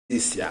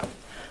isya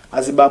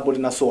azibambo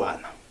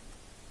linasowana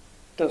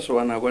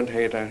tasowana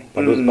kwanthaitani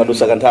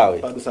padusa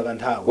kanthawi.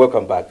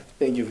 Welcome back.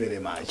 Thank you very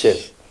much.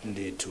 Cheers.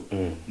 Ndithu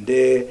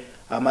nde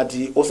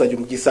amati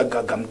osachulukisa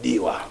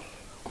gagamdiwa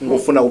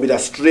ngofuna kupita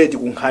straight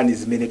ku nkhani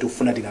zimene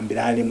tikufuna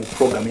tikambirane mu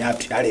program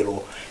yathu ya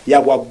lero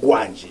ya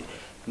Kwagwanji.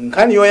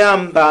 Nkhani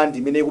yoyamba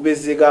ndimene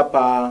ikupezeka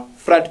pa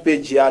front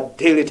page ya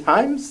Daily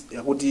Times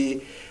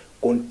yakuti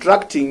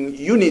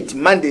contracting unit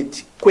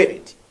mandate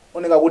queried.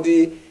 Oneka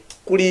kuti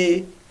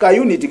kuli ka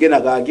unit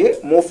kena kake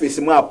mu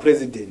office mwa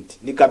president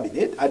ni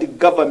cabinet ati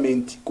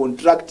government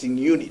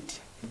contracting unit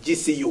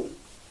GCU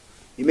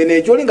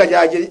imene cholinga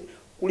chache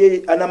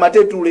kuli ana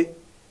matetule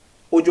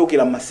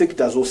ochokera ma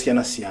sectors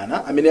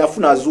osiyana amene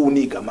afuna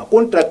aziunika ma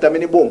contract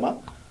amene boma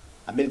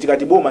amene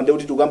tikati boma ndi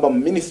kuti tukamba mu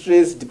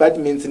ministries,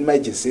 departments and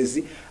agencies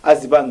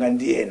azipanga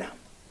ndi ena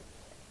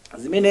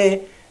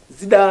zimene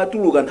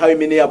zidatuluka nthawi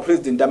imene ya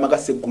president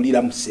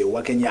amakasegulira msewu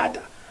wa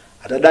Kenyatta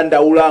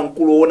atadandaula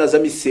mkulu ona za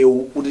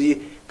misewu kuti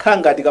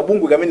khanga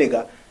tikabungwe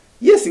kameneka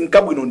yes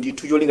nkabwino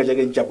ndithu cholinga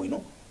chake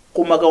nchabwino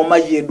koma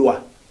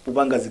kaomachedwa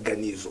kupanga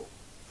ziganizo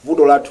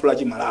vuto lathu la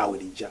chimalawi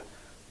lija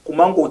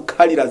kumango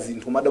khalira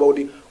zinthu madaba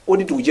kuti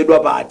kodi tikuchedwa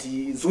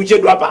pati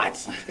zuchedwa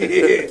pati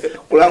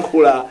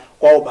kulankhula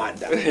kwa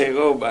obanda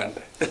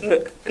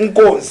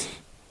nkonzi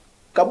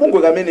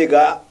kabungwe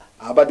kameneka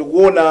apati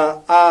kuona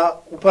a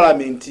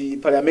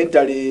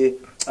parliamentary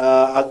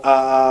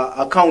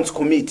accounts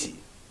committee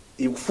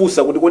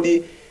ikufusa kuti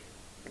kodi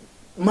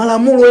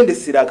malamulo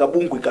oyendesera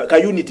kabungwe ka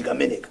unit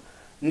kameneka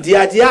ndi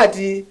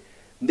ati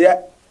ndi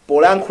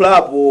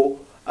polankhulapo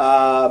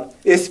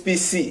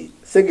SPC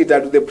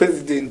secretary to the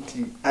president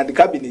and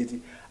cabinet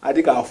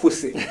atika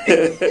afuse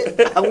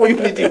ako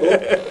unit ko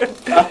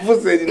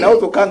afuse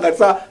nawo kanga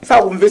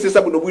sa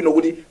kumvesesa bwino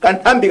kuti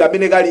kanthambi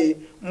kamene kali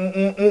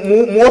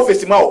mu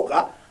office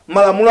mwaoka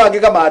malamulo ake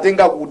kama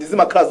atenga kuti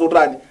zimakhala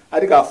zotani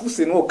atika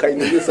afuse nokha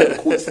inobisa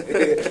kuti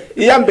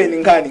iyambeni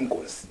ngani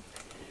nkosi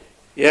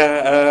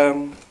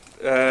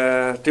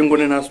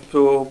tingonena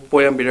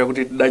poyambira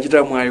kuti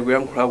dachita mwayi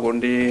kuyankhulako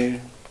ndi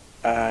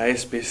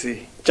SPC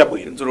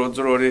chabwino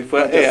dzulodzulo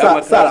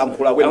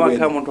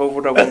amakhala munthu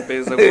ovuta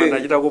kumpeza koma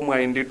dachitako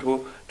mwayi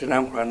ndithu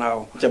tinayankhula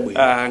nawo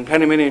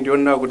nkhani imene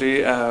ndionera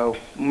kuti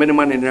mmene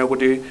mwanenera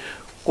kuti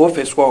ku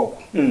office kwako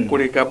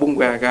kuli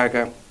kabungwe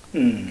akaka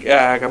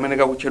kamene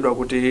kakutchedwa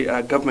kuti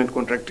government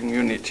contracting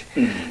unit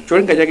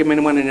cholinga chake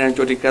mmene mwanenera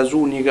nchoti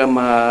kaziunika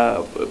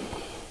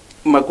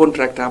ma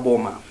contract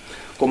aboma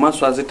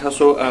komanso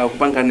azithaso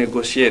kupanga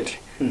negotiate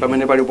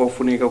pamene pali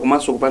pofunika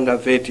komanso kupanga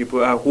vet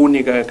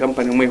kuunika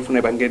company imwe ifuna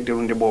ipange deal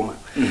ndi boma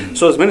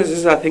so zimene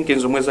zizi I think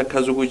zomwe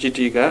zakhazi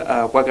kuchitika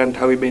kwa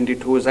kanthawi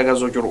bendithu zaka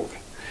zochuluka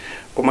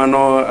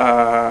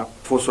komano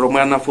funso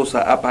lomwe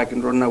anafunsa apaki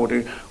ndilona kuti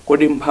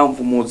kodi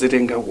mphamvu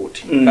muzitenga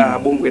kuti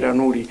bungwe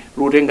lanuli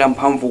lutenga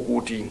mphamvu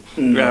kuti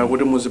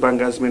kuti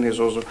muzipanga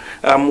zimenezozo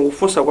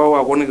mukufunsa kwawo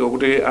akuoneka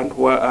kuti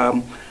anthuwa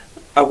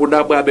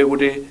akudabwabe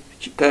kuti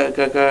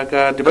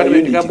ka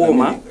department ka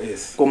boma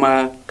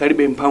koma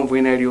kalibe mphamvu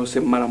ina iliyonse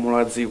mmalamulo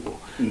a dziko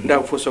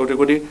ndakufunsa kuti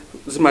kodi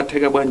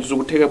zimatheka bwanji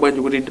zikutheka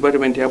bwanji kuti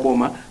department ya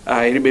boma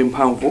ilibe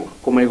mphamvu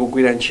koma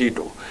ikugwira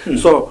ntchito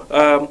so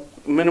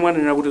mmene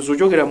mwanenera kuti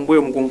zochokera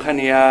mbuyo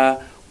mukunkhani ya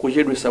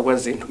kuchedwesa kwa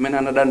zinthu mmene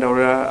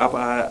anadandaula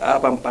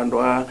apa mpando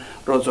wa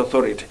roads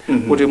authority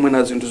kuti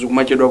mwina zinthu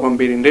zikumachedwa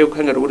kwambiri ndiye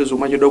kukhangati kuti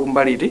zikumachedwa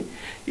kumbaliti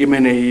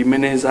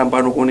imene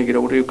zambano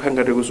kuonekera kuti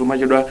kukhangati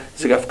zikumachedwa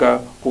zikafika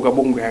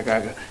kukabungwe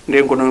akaka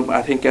ndiye ngono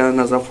I think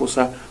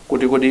anazafunsa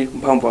kuti kodi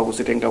mphamvu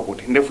akuzitenga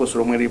kuti ndiye funso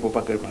lomwe lipo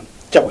pakali pano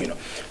chabwino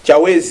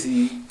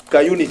chawezi ka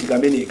unit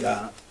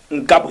kameneka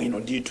nkabwino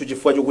ndithu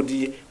chifukwa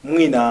chokuti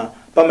mwina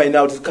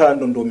pamaina kuti zikhala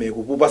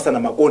ndondomeko kupasana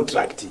ma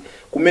contract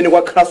kumene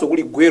kwakhalanso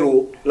kuli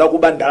gwero la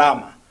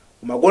kubandalama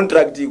ma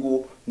contract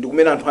ku ndi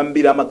kumene anthu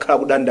ambiri amakhala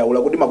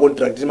kudandaula kuti ma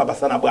contract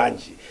zimapasana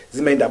bwanji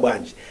zimayenda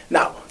bwanji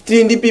now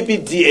tili ndi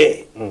PPDA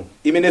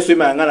imenenso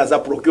imayang'ana za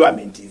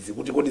procurement izi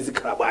kuti kodi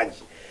zikhala bwanji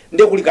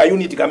ndiye kuli ka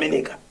unit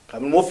kameneka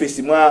mu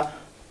office mwa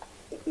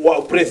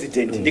wa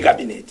president ndi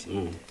cabinet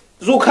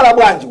zikhala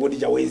bwanji kodi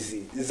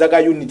chawezi zaka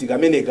unit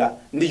kameneka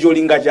ndi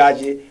cholinga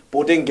chache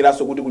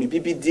potengeraso kuti kuli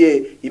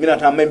PPDA imene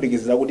anthu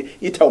amayembekezera kuti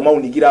itha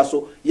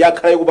umaunikiraso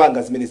yakhala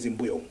ikupanga zimene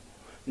zimbuyo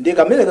ndiye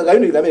kameneka ka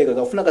unit kameneka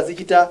kafuna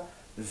kazichita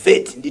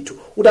vet ndithu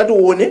utati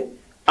uone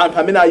anthu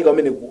amene ayika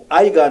ameneku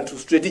ayika anthu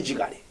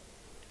strategically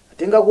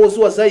atenga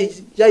kozuwa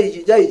zaichi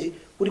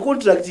kuti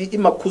contract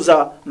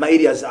imakhuza ma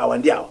areas awa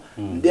ndi awa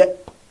ndiye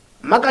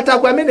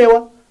makatako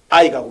amenewa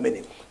ayika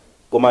kumeneko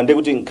koma ndiye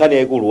kuti nkhani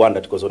yaikulu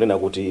Rwanda tikozonena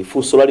kuti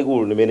funso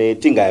lalikulu limene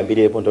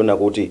tingayambirepo ndionena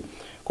kuti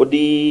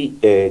kodi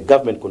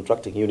government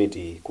contracting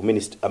unit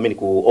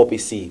ku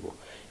OPC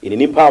ini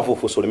ni mphamvu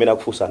funso limene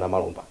akufunsa na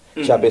malomba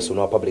chairperson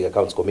wa public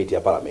accounts committee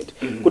ya parliament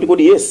kuti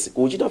kodi yes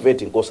kuchita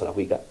vetting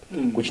nkosalakwika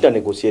kuchita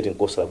negotiating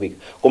nkosalakwika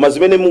koma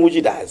zimene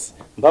mukuchitazi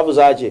mphamvu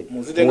zache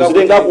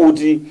muzitenga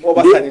kuti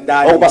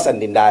opasa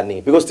ndi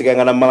ndani because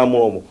tikayang'ana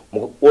mmalamulomo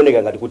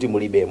mukuoneka ngati kuti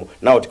mulibemo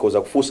nawo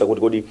tikoza kufunsa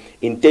kuti kodi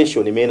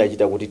intention imene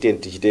achita kuti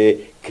tichite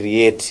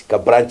create ka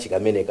branch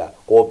kameneka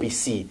ku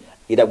OPC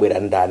idabwera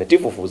ndani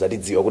tifufuza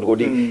tidziwa kuti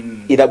kodi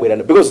idabwera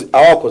because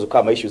awakhoza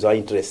kukhala issues of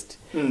interest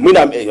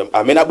mwina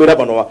amene abwera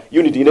pano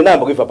unity ine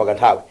namba kuiva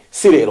pakanthawi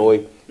sileroyi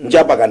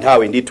nja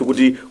pakanthawi ndithu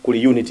kuti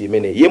kuli unity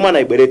imene ye mwana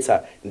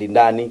ibweretsa ndi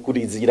ndani kuti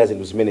izichita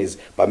zinthu zimenezi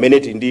pamene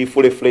ndi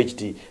full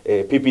fledged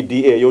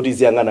PPDA yoti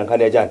ziyang'ana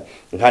nkhani ya chani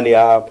nkhani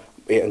ya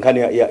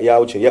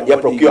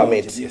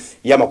procurement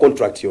ya ma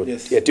contract yo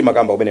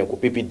timakamba kumene ku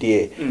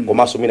PPDA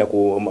komanso mina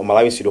ku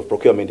Malawi Institute of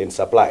Procurement and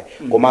Supply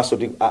komanso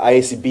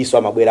ISB so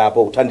amabwera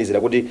apo kuthandizira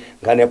kuti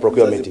nkhani ya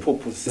procurement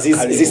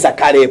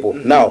zisakhalepo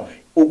now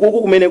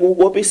ukuku kumene ku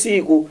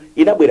OPC ku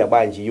inabwera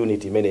bwanji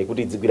unity imene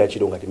kuti idzigwira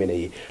ntchito ngati imene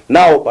iyi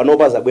now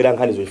panopa zabwera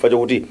nkhani zochifukwa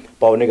chokuti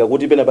paoneka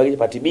kuti pena pake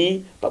pati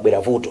B pabwera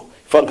vuto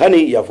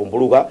nkhani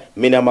yavumbuluka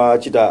mmene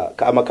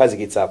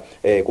amakhazikitsa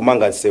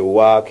kumanga msewu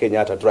wa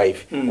Kenyatta Drive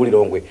kuli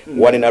Longwe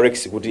wanena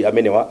Rex kuti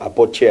amenewa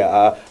board chair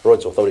a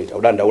Roads Authority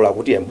udandaula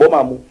kuti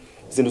mbomamu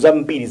zinthu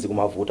zambiri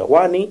zikumavuta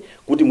wani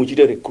kuti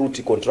muchite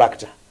recruit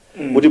contractor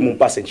kuti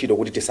mumpase ntchito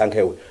kuti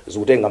tisankhewe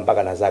zikutenga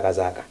mpaka na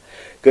zaka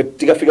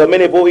tikafika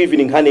menepo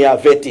evening nkhani ya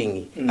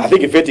vetting I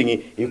think vetting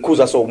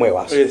ikhuza so omwe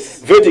waso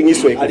vetting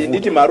iso ali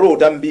nditi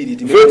maroad ambiri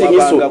vetting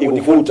iso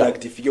ikuvuta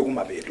tifike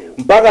kumapeto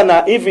mpaka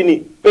na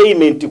even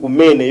payment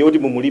kumene yoti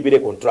mumulipire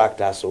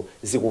contractor so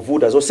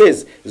zikuvuta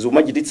zonsezi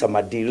zikumachititsa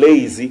ma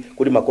delays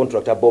kuti ma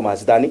contractor boma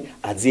azitani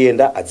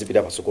azienda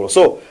azipita pasokolo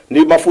so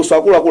ndi mafunso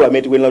akuluakulu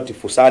amene tikuyenera kuti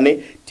tifusane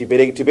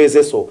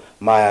tipezeso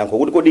mayankho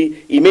kuti kodi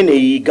imene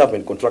iyi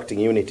government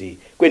contracting unity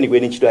kweni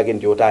ntchito yake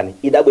ndiyotani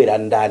idabwera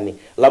ndani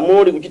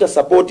lamulo likuchita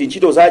support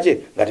ntchito zache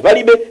ngati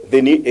palibe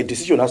then a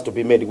decision has to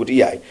be made kuti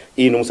iyayi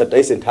inu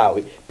musatayise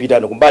nthawi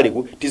pitani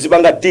kumbaliku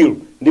tizipanga deal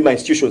ndi ma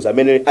institutions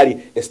amene ali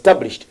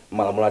established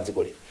malamulo a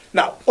dziko lino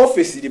now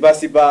office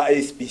libasi pa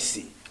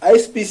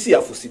ISPC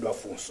afusidwa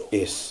funso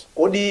yes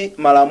kodi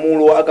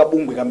malamulo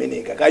akabungwe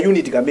kameneka ka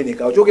unity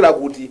kameneka ochokera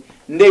kuti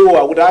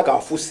ndeyo akuti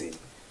akafuse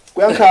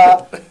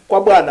kuyankha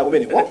kwa bwana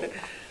kumeneko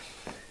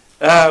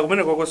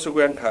kumene kwakosi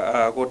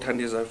kuyankha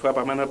kothandiza chifukwa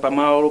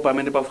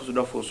pamene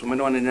pafusidwa funso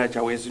umene wanenera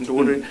chawezi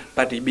ndikuti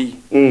pati B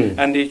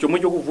and chomwe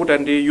chokuvuta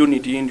ndi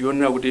unity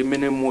ndiyonera kuti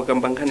imene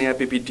mukamba nkhani ya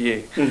PPDA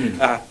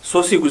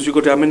so sikuziko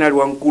kuti amene ali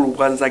wamkulu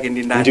kwa anzake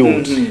ndi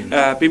ndani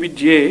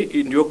PPDA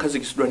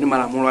ndiyokhazikitsidwa ndi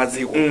malamulo a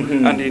dziko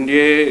and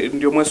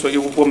ndiyomwenso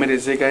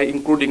ikuvomerezeka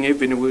including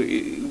even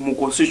mu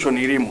constitution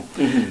ilimo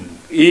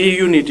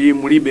iyi unity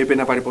mulibe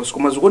pena paliponse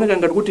koma zikuoneka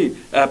ngati kuti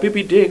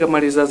PPDA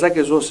kamaliza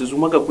zake zonse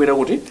zimakagwera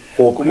kuti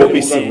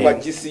kwa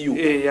GCU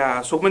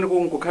so kumene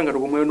kukhanga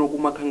komweno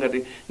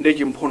kumakhangati ndi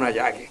chimphona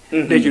chake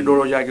ndi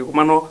chidolo chake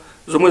komano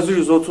zomwe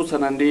zili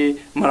zotsutsana ndi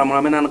malamulo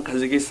amene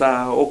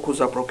anakhazikisa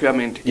okhuza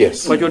procurement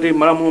pachoti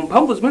malamulo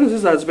mphamvu zimene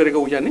zizazipereka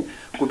kuchani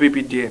ku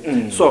PPDA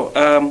so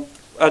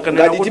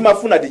ngati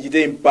timafuna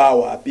tichite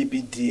empower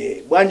PPDA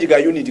bwanji ka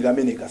unity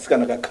kamene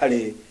kasikana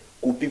kakhale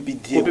ku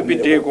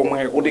PPDA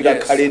komwe kuti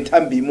kakhale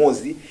nthambi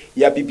imodzi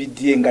ya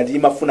PPDA ngati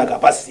imafuna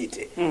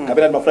capacity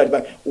kapena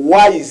timafuna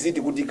why is it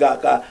kuti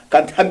ka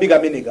nthambi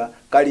kameneka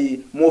kali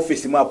mu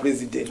office mwa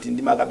president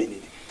ndi ma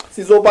cabinet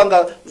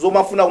sizopanga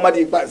zomafuna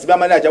kumati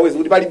zimamane achawezi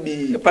kuti pali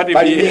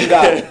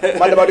binga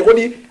mali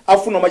kodi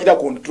afuna machita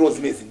control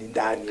zimezi ndi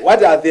ndani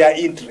what are their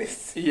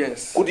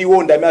interests kuti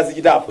iwo ndame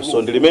azichitapo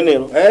so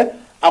ndilimenelo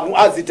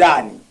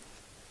azitani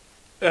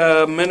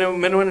mene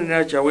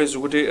wanenera chawezi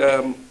kuti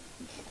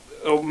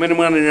mene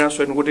mwanenera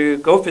so kuti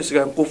ka office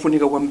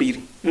kankofunika kwambiri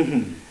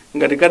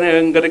ngati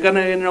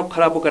kana yenera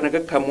kukhalapo kana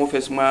kakhala mu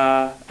office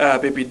mwa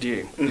PPDA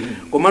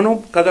komano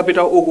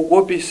kakapita uku ku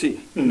OPC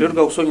ndio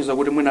tikakusonyeza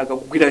kuti mwina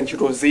akakugwira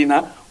ntchito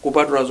zina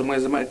kupatula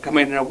zomwe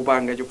kamayenera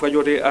kupanga chifukwa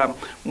choti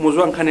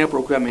muziwa nkhani ya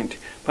procurement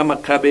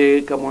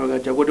pamakhabe kamoyo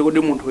kacha kuti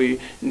munthu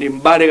ndi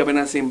mbale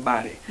kapena si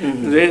mbale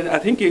I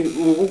think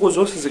ukuku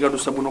zonse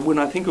zikadusa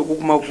bwinobwino I think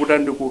kukumavuta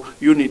ndi ku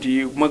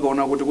unity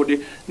kumakaona kuti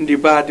ndi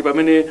pati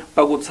pamene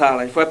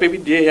pakutsala chifukwa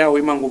PPDA yawo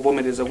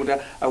imangovomereza kuti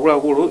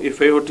akuluakulu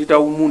ifeyo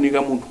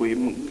titaumunika munthu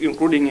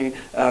including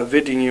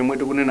vetting yomwe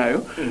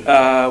tikunenayo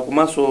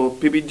komanso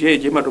PPDA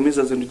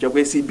imatumiza zinthu cha ku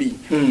ACB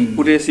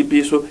kuti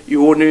ACB so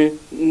ione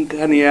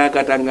nkhani ya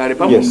katangale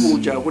pamunthu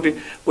uja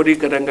kuti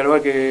katangale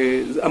wake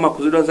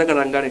amakhuzidwa za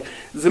katangale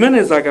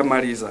zimene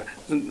zakamaliza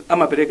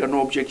amapereka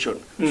no objection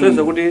so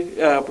iza kuti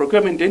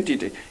procurement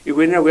entity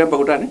ikuyenera kuyamba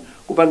kutani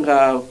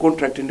kupanga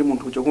contract ndi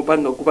munthu uja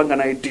kupanga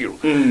naye deal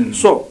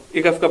so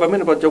ikafika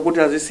pamene paja kuti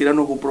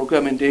azisirano ku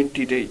procurement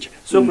entity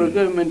so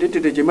procurement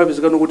entity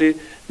imapezekano kuti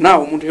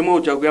nawo munthu yemwe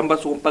uja kuyamba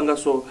so kupanga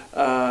so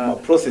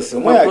process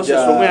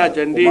omwe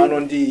aja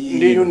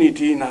ndi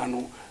unity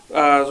inano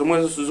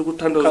zomwe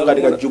zikuthandiza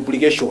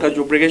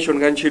duplication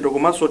kanchito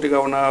komanso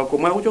tikaona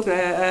komwe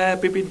akuchokera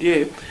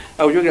PPDA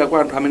akuchokera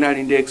kwa anthu amene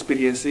ali ndi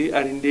experience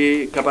ali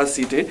ndi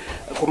capacity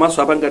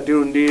komanso apanga deal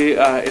ndi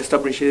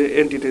established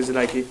entities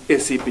like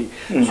ACP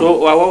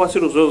so awawa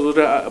siru zozoti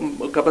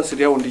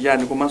capacity yawo ndi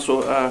chani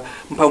komanso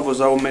mphamvu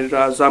zawo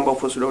zamba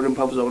ufosidwa kuti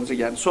mphamvu zawo ndi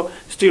chani so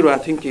still I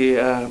think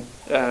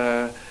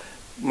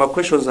ma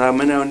questions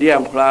amene ndi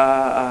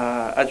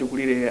yankhula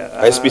achikulire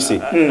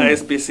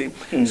SPC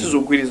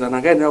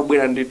sizogwirizana kayenera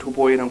kubwera ndithu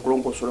poyera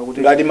nkulongosola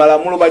kuti ngati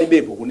malamulo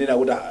palibepo kunena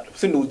kuti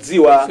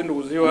sindiudziwa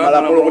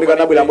malamulo kuti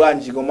kanabwera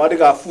bwanji koma ati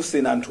kafunse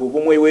anthu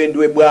pomwe iwe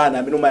ndiwe bwana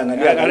amene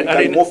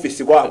umayang'anira mu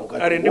office kwako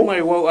ali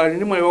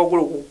ndi mwayi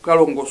wakulu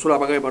kukalongosola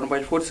pakale pano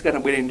pachifukwa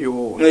sikanabwere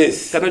ndiwo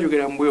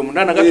kanachokera mbuyo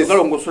mundana kati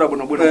kukalongosola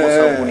bwinobwino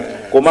kosakuti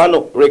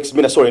komano Rex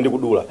mina sorry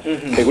ndikudula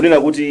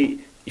kunena kuti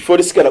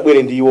ifoti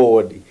sikanabwere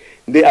ndiwo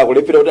ndi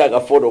akulephera kuti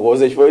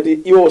akafotokoze chifukwa kuti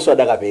iwonso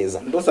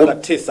adakapeza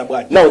ndosakathesa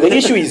bwanji. Now the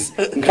issue is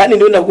nkhani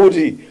ndiona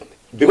kuti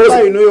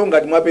because inuyo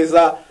ngati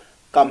mwapeza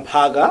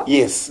kamphaka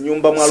yes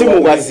nyumba mwalo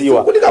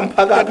simukaziwa kuti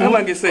kamphaka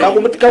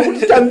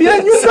kakuti tambira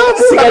nyumba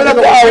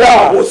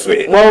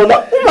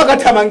mwaona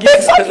umakathamangisa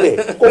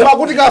exactly koma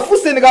kuti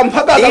kafuseni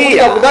kamphaka kakuti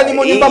kakutani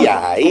mo nyumba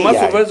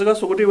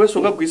komaso kuti iwe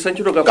sokagwisa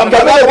ntchito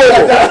kamphaka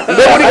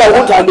ndikuti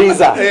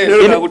kakuthandiza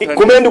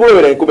kumene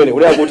ndikulowera kumene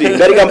kulera kuti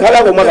ngati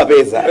kamphaka komwe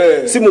akapeza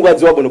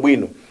simukadziwa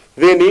bwinobwino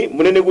then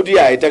munene kuti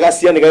ayi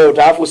takasiyana kayo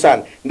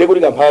taafusana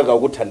ndekuti kamphaka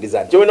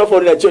kakuthandizani chomwe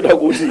nafonera choda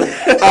kuti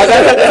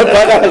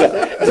akakaphaka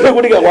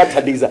ndekuti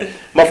kakwathandiza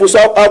mafunso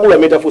akulu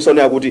amene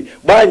tafunsana kuti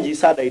bwanji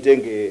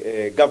sadaitenge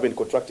government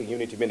contracting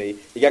unit imene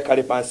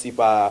ikakhale pansi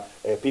pa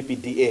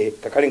PPDA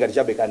kakhale ngati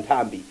chabe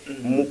kanthambi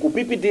ku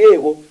PPDA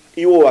ko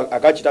iwo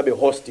akachitabe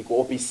host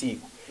ku OPC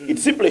it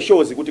simply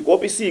shows kuti ku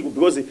OPC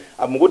because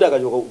amukuti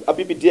akachoka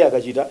PPDA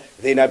akachita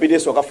then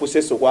apiteso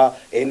akafunseso kwa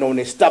a non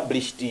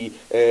established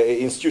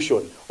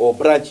institution or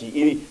branch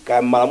ili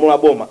ka malamulo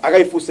aboma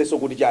akaifunseso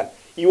kuti chani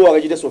iwo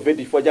akachiteso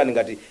verify chani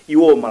ngati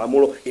iwo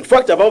malamulo in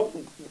fact about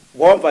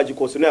wamva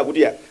chikosonera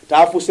kuti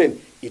taafuseni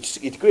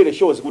it clearly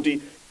shows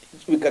kuti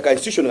ka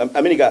institution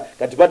America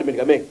ka department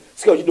kamene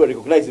sikachidwa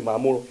recognize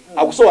malamulo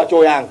akusowa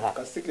choyankha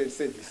ka secret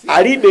service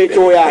alibe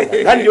choyankha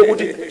ngani ndiyo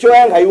kuti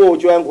choyankha iwo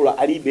choyankhula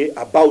alibe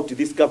about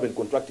this government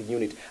contracting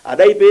unit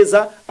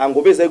adaipeza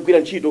angopeza igwira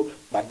ntchito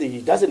but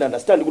he doesn't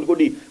understand kuti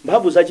kodi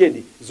mphamvu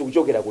zachedi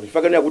zikuchokera kuti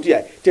fakanira kuti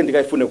ayi tende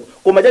kaifune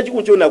koma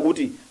chachikuchiona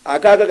kuti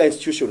akaka ka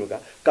institution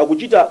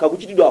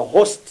kakuchitidwa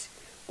host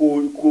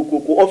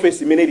ku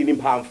office imene ili ndi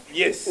mphamvu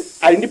yes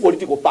ali ndi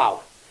political power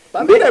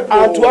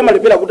anthu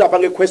amalepera kuti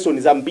apange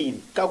question zambiri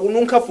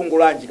kakununkha fungo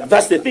lanji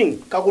that's the thing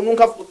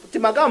kakununkha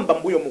timakamba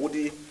mbuyo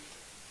mukuti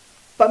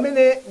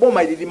pamene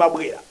boma ili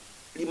limabwera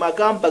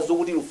limakamba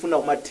zokuti lufuna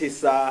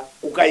kumathesa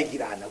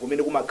kukayikirana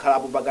kumene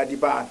kumakhalapo pakati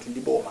pa anthu ndi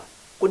boma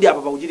kodi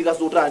apa pakuchitika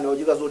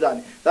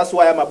zotani that's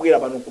why amabwera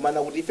pano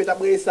kumana kuti ife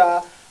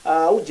tabweresa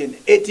ujeni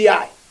ATI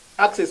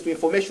access to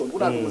information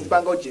kuti anthu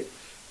muzipanga ujeni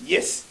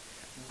yes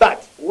but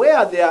where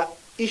are there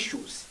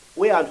issues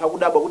where anthu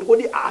akudabwa kuti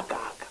kodi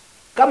akaka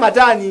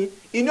kamatani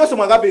inyoso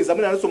mwakapeza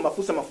mwina anonso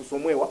mafunso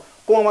mwewa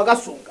koma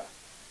mwakasunga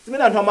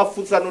zimene anthu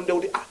amafunsa nonde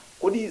kuti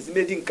kodi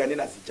zimene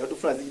tinkanena zija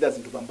tufuna zichita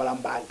zinthu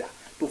pambalambanda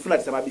tufuna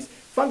tisamabisa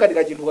fanga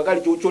tika chinthu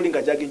kakali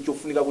cholinga chake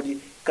nchofunika kuti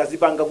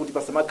kazipanga kuti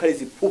pasamakhale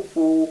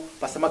ziphuphu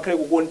pasamakhale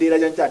kukondera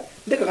chanchani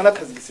ndeka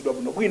kanakhazikitsidwa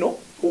bwino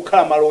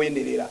kukhala malo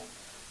oyenderera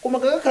koma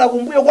kakakhala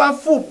kumbuyo kwa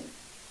mfumu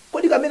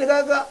kodi kamene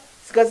kaka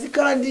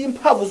sikazikhala ndi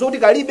mphamvu zoti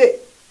kalibe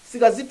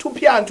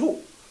sikazithupya anthu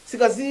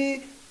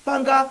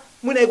sikazipanga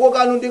mwina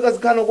ikokano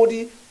ndikazikhala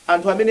kuti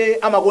anthu amene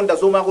amakonda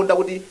zomwe akonda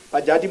kuti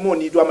pajati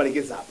moni itu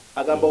amalekezapo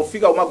akamba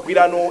ufika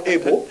umagwirano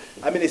ebo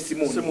amene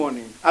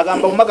simoni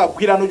akamba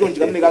umakagwirano chonje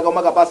kamene kaka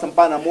umakapasa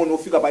mpana moni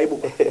ufika pa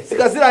ebo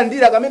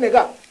sikazilandira kamene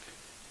ka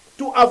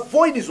to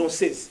avoid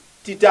zonsezi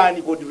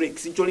titani kodi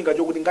Rex ncholinga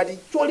chokuti ngati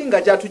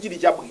cholinga chathu chili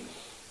chabwino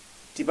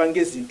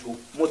tipange zinthu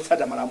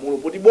motsata malamulo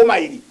kuti boma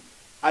ili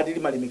ati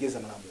limalemekeza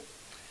malamulo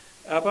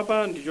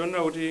apapa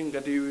ndichonera kuti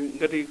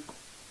ngati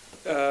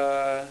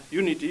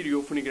unit ili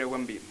yofunikira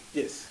kwambiri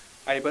yes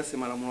ayipase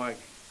malamulo ake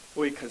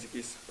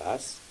oyikhazikisa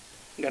basi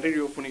ngati ili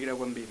yofunikira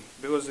kwambiri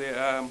because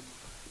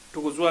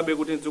tikudziwabe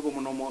kuti mdziko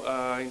munomo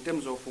in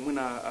terms of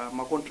mwina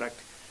ma contract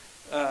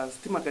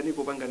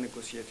timakaniko panga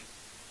negotiate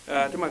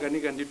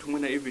timakanika ndithu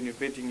mwina even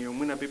vetting yo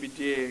mwina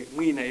PPDA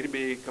mwina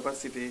ilibe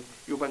capacity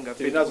yopanga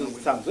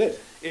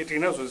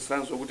tinazo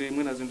zisanzo kuti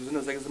mwina zinthu zina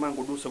zake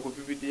zimangodusa ku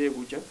PPDA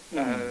kucha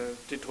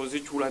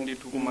titozitchula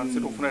ndithu koma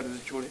sitofuna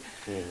tizichule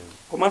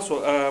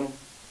komanso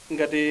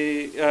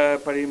ngati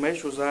pali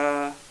maissues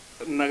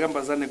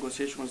nakamba za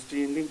negotiations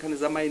ndi nkhani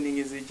za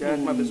mining zija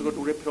timapeza kuti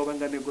ulephera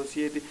upanga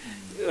negotiate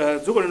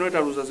dziko lino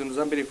litaluza zinthu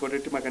zambiri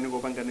for timakaniko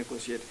upanga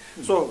negotiate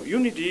so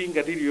unity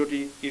ngati ili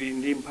yoti ili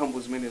ndi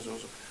mphamvu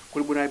zimenezozo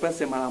kuli bwino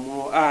ayipase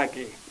malamulo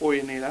ake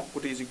oyenera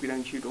kuti izigwira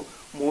ntchito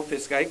mu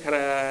office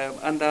kaikhala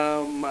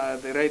under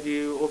the right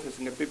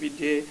office ngati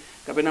PPDA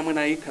kapena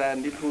mwina ayikhala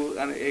ndithu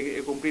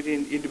a complete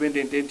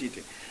independent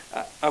entity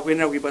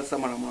akuyenera kuyipasa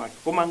malamulo ake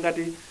koma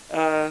ngati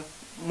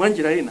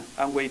mwanjira ina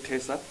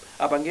angoyithesa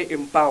apange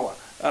empower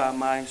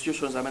ma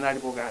institutions amene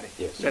alipo kale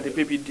ngati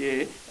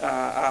PPDA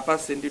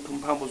apase ndithu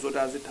mphamvu zoti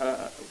azitha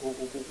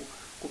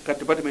ku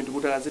department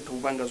kuti azitha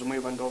kupanga zomwe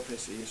ipanga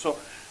office so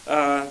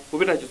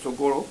kupita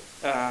chitsogolo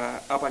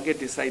apange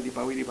decide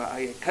pawiri pa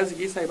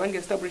khazikisa ipange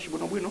establish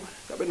bwino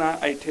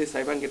kapena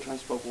ayithesa ipange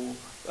transfer ku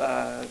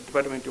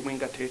department yomwe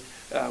ingathe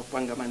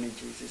kupanga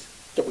manage isis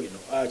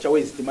chabwino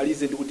chawezi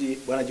timalize ndikuti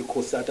bwana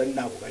Chikhosa atali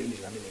nako ka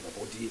unit kameneka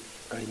poti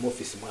kali mu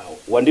office mwawo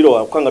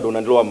wandilowa kwanga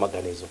unandilowa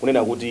mmaganizo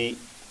kunena kuti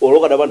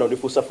oloka dabanda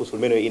ndifusa fuso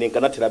limene ine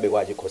nkanatherabe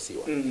kwa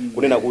Chikhosiwa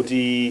kunena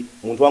kuti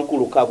munthu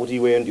wankulu kha kuti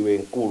iwe ndiwe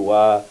mkulu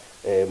wa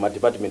ma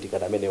department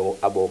kana amenewo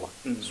aboma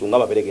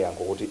sungamapereke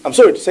yankho kuti I'm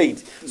sorry to say it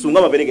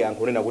sungamapereke yankho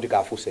kunena kuti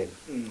kafuseni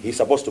he's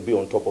supposed to be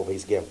on top of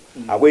his game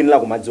akwenera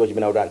kumadziwa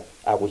chimene utani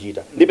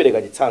akuchita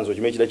ndipereka chitsanzo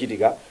chimene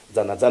chidachitika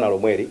dzana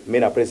lomweri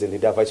mena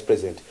president ndi vice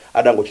president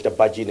adangochita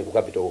budget ku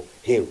Capitol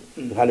Hill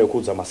nkhani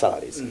yokhudza ma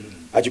salaries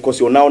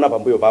Achikhosi onaona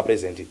pambuyo pa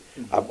president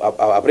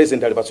a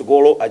president ali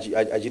patsogolo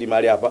achili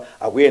mali apa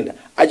akuyenda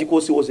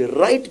Achikhosi was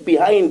right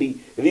behind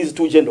these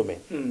two gentlemen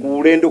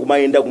kulendo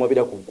kumayenda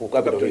kumapita ku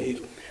Capitol Hill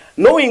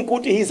knowing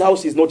kuti his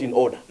house is not in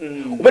order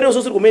kumene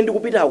zonse kumene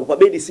ndikupita ku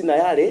pabedi sina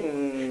yale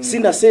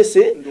sina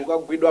sese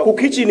ku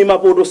kitchen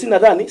mapoto sina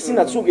tani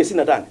sina tsuke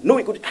sina tani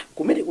knowing kuti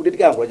kumene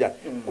kutetika yango ja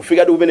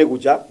kufika ndi kumene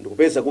kuja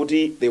ndikupeza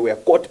kuti they were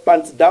coat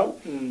pants down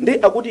ndi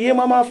akuti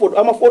yema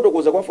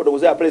amafotokoza kwa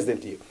fotokoza ya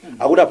president iyo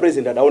akuti a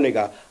president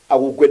adaoneka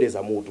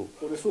akugwedeza mutu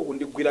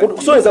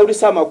kusoneza kuti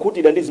sama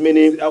kuti ndi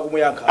zimene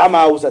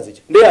amauza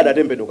zicha ndi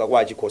adatembenuka kwa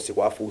Achikhosi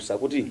kwa afusa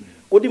kuti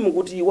kodi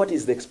mukuti what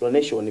is the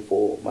explanation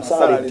for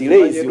masala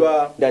delays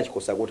ndi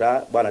Achikhosi kuti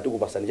bwana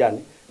tikupasani chani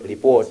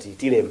report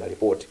tilemba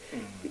report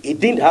it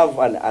didn't have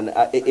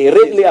a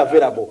readily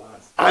available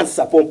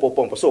answer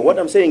pompo. So what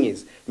I'm saying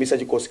is Mr.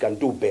 Chikhosi can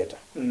do better.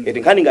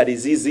 Nkhani ngati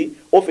zizi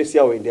office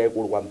yawo ndi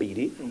yaikulu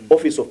kwambiri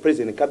office of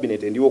president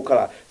cabinet ndiwo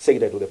khala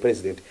secretary to the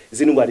president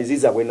zinu ngati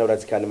zizi akuyenda kuti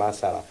azikhani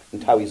masala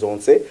nthawi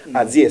zonse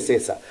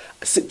aziyesesa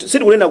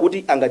sitikunena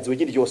kuti angadziwe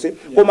chilichonse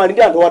koma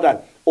ndi anthu watani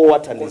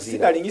owathandizira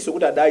sitalingiso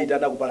kuti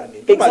adayitana ku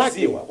parliament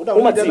umadziwa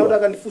kuti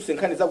akandifuse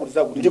nkhani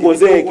zakuti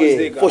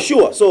ndikonzeke for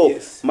sure so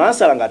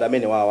masala ngati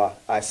amene wawa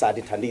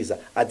asatithandiza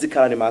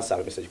adzikhala ni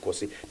masala Mr.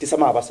 Chikhosi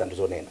tisamapasa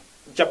ndizonena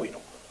chabwino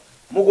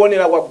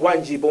mukuonera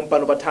Kwagwanji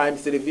pompano pa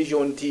Times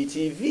Television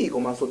TTV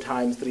komanso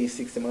Times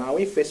 360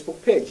 Malawi Facebook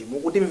page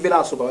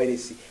mukutimveranso pa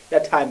wireless ya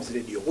Times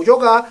Radio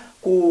kuchoka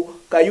ku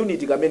ka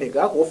unit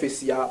kameneka ku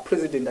office ya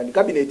president and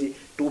cabinet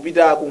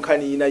tikupita ku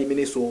nkhani ina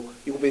imenenso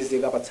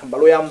ikupezeka pa tsamba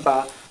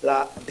loyamba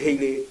la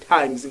Daily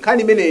Times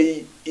nkhani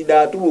imeneyi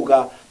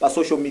idatuluka pa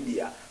social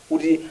media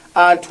kuti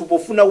anthu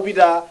pofuna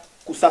kupita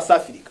ku South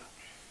Africa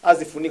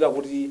azifunika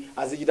kuti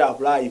azichita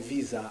apply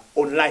visa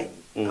online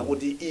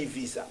akuti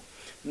e-visa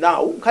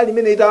now nkhani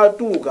imene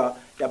itatuluka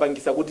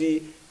yapangisa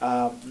kuti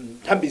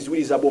nthambi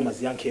ziwiri za boma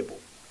ziyankhepo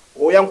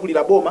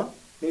oyankhulira boma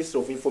Ministry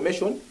of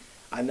Information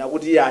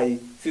anakuti yayi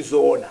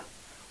sizoona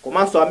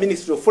komanso a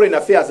Ministry of Foreign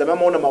Affairs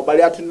amaona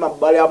mabale athu ndi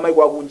mabale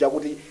amaiko akunja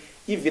kuti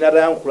even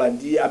atayankhula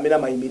ndi amene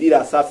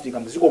amayimirira South Africa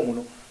muziko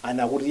muno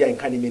anakuti yayi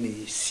nkhani imene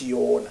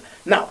siyoona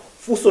now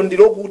funso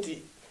ndilokuti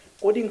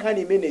kodi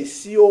nkhani imene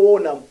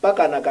siyoona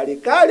mpaka na kale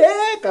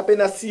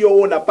kapena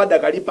siyoona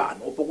padakali pano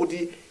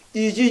pokuti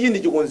ichi ndi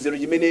chikonzero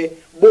chimene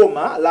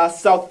boma la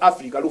South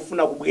Africa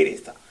lufuna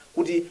kubweresa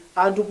kuti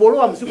anthu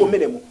polowa mziko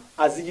menemo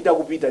azichita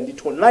kupita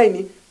ndithu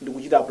online ndi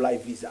kuchita apply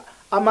visa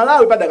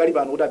amalawi padakali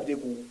pano kuti apite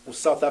ku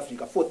South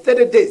Africa for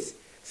 30 days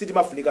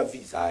sitimafunika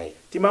visa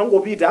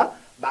timangopita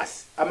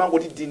basi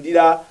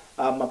amangotidindira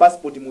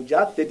mapassport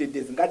muja 30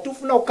 days ngati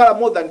ufuna kukhala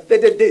more than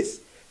 30 days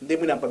ndi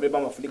mwina mpamene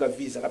pamafunika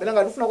visa kapena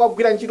ngati ufuna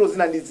kugwira ntchito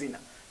zina ndi zina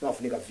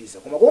pamafunika visa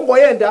koma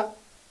kungoyenda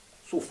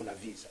sufuna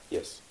visa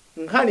yes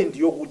nkhani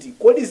ndiyo kuti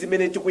kodi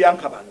zimene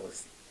tikuyankha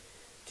panozi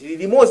tili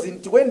limodzi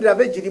tikuyendera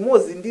peji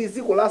limodzi ndi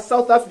dziko la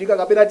South Africa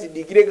kapena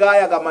tidikire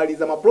kaya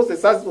kamaliza ma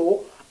processes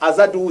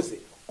azatiuze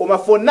koma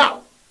for now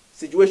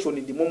situation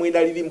ndi momwe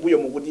idalili mbuyo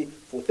mukuti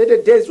for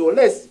 30 days or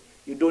less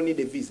you don't need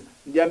a visa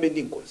ndiyambe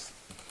ndi nkosi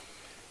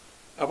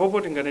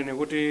apopo tinganene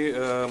kuti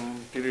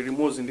tili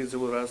limodzi ndi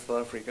dziko la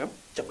South Africa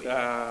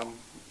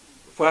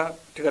fa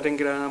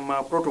tikatengera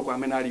ma protocol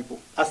amene alipo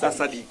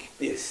SADC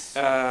yes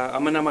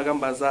amene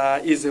amakamba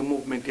za easy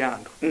movement ya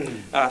anthu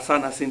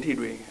sana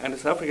sinthidwe and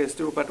South Africa is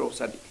still part of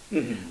SADC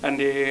and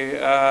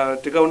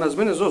tikaona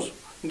zimene zozo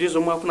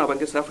ndizo mwafuna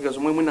pange South Africa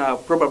zomwe mwina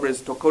probably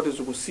zitokauti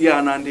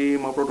zikusiyana ndi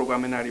ma protocol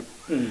amene alipo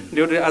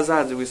ndiyo kuti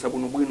azadziwisa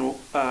bwinobwino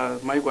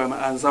maiko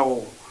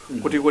anzawo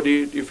kuti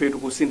kodi ife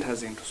tikusintha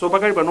zinthu so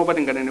pakali pano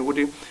patinganene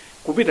kuti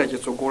kupita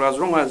chitsogolo as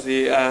long as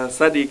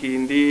SADC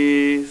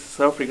ndi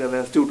South Africa they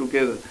are still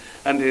together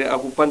and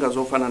akupanga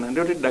zofanana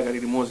ndiyo tidakali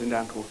limodzi ndi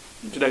anthu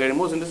tidakali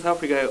limodzi ndi South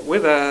Africa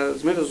whether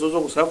zimene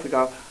zozo ku South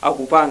Africa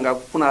akupanga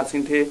akufuna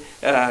asinthe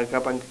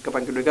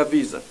kapangidwe ka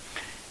visa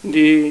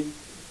ndi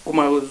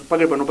kuma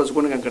pakali pano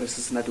pazikuoneka ngati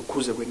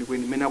sisinatikhudze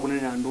kwenikweni imene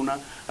akunena nduna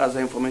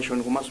za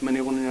information komanso imene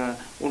akunena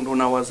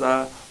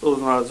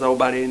nduna za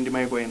ubale ndi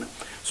maiko ena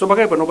so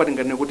pakali pano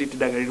patinganene kuti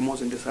tidakali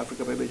limodzi ndi South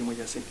Africa paibe chimwe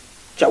chasinthe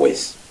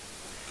chawesi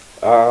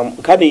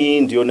nkhani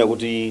iyi ndiona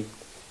kuti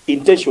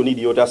intention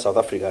iliyota South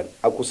African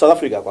aku South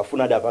Africa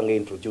akufuna apange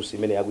introduce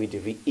imene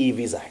yakuiti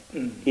e-visa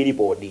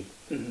ilipo di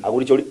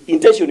akuti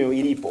intention yo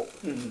ilipo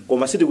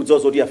koma sitikudziwa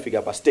zoti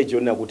afika pa stage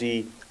yonena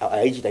kuti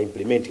aichita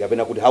implement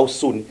kapena kuti how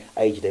soon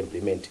aichita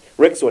implement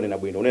Rex wanena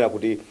bwino unena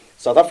kuti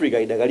South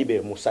Africa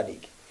idakalibe mu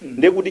SADC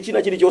ndekuti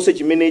china chilichonse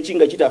chimene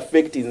chingachita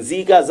affect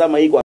nzika za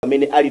maiko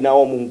amene ali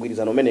nawo mu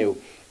mgwirizano umenewu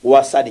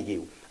wa SADC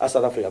a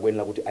South Africa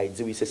kuyenera kuti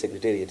aidziwise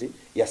secretariat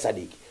ya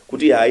SADC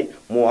kuti ayi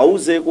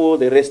muwauzeko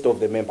the rest of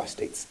the member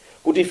states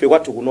kuti ife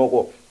kwathu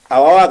kunoko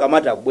awawa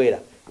akamati akubwera,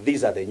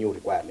 these are the new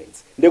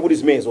requirements. Ndekuti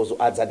zimenezo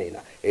adzanena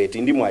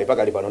tindimwe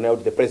ayipakali pano nayo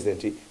kuti the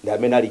president ndi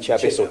amene ali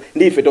chairperson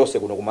ndi ife tonse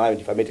kuno kumayo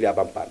ndi family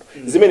apa mpando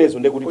zimenezo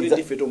ndekuti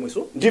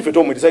ndife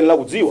tomwe tisanira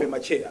kudziwa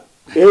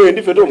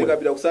ndife tomwe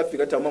kabila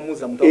kusafika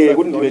tamamuza mutawasa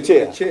kuti ndine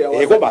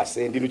chair ko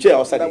basi ndinu chair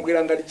wasadi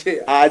ndabwera ngati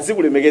chair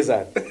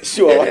azikulemekezana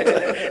sure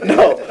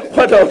now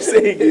what I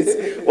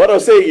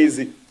was saying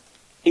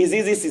is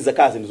izi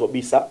sizakazi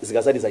ndizobisa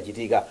zikazadi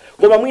zachitika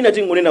koma mwina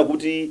tingonena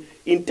kuti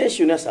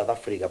intention ya South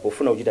Africa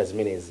pofuna kuchita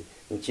zimenezi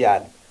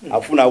nchiyani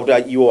afuna kuti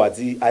iwo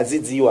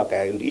azidziwa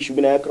kaya issue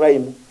bina ya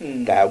crime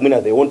kaya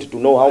mwina they want to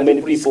know how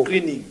many people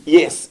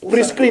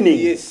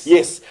pre-screening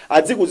yes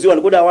adzikudziwa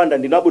ndikuti awanda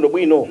ndinabwino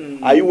bwino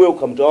are you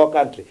welcome to our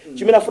country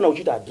chimene afuna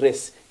kuchita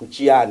address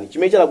nchiyani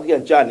chimene chalakukira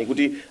nchani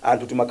kuti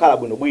anthu timakhala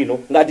bwino bwino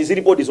ngati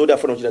zili bodies odi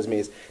afuna kuchita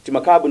zimenezi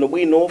timakhala bwino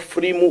bwino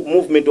free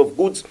movement of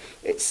goods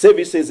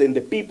services and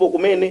the people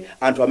kumene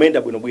anthu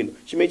amenda bwino bwino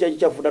chimene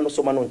chavuta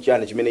nosomano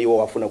nchiyani chimene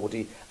iwo afuna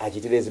kuti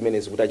achitire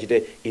zimenezi kuti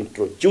achite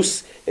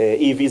introduce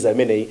visa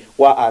imene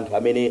kwa anthu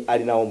amene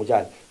ali nawo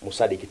muchani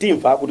musadiki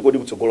timva kuti kodi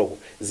kutsogoloko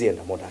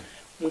ziyenda motani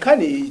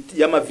nkhani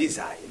ya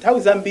mavisa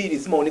nthawi zambiri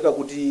zimaoneka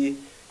kuti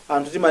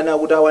anthu timanena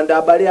kuti awanda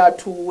abale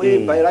athu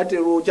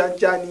bilateral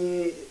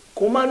chanchani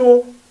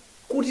komano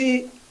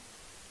kuti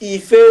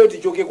ifeyo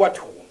tichoke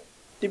kwathu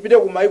tipite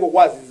kumaiko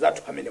kwazi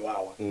zathu amene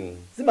wawa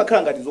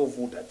zimakhala ngati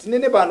zovuta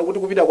tinene pano kuti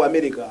kupita ku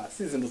America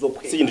si zinthu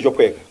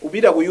zophweka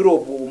kupita ku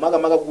Europe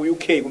makamaka ku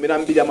UK kumene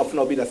ambiri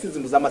amafuna kupita si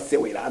zinthu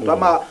zamasewera anthu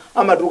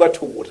amatuluka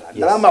thukuta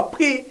ndalama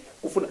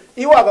kufuna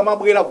iwo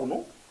akamabwera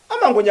kuno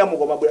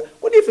amangonyamuka mabwera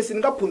kuti ife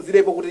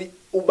singaphunzirepo kuti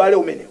ubale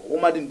umene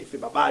umati ndife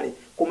babale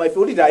koma ife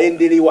kuti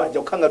tayendere iwanja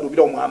kukhanga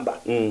tupita umwamba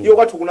iyo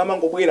kwathu kuna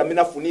mangobwera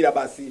amene afunira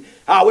basi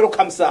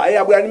welcome sir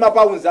abwera ni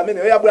mapounds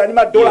amene abwera ni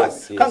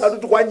madollars khanga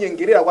tuti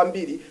kwanyengerera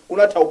kwambiri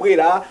kunatha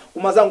ubwera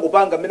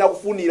kumazangopanga amene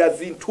akufunira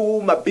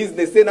zinthu ma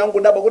business ena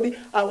angodaba kuti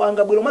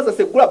awanga bwera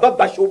mazasegula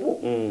baba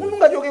shop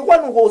unungachoke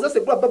kwanu ko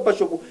uzasegula baba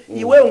shop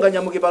iweyo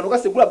nganyamuke pano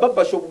kasegula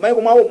baba shop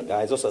maiko mwawo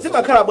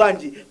zimakhala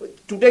bwanji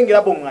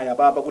tutengerapo mwaya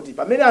papa kuti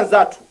pamene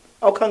anzathu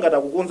akukhanga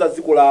takukonza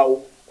dziko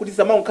lawo kuti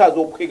samankhazi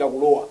ophweka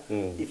kulowa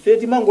ife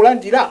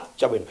timangolandira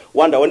chabwino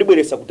wanda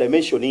wandibweresa ku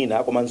dimension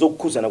ina koma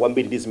nzokukhuzana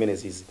kwambiri ndi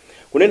zimenezi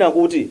kunena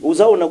kuti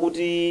uzaona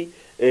kuti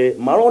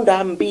malonda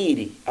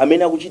ambiri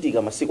amene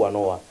akuchitika masiku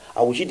anowa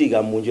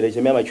akuchitika munjira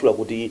imene amachula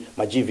kuti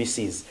ma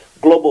GVCs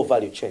global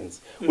value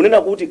chains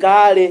kunena kuti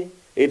kale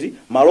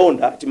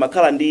malonda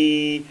timakhala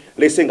ndi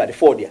lesenga ndi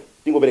Ford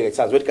tingopereka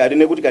chitsanzo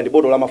kuti kandi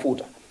bodo la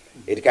mafuta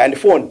kandi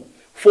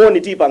phone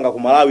tipanga ku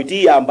Malawi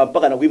tiyamba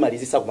mpaka na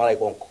kuimalizisa ku Malawi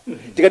konko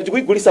tikati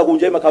tikuigulisa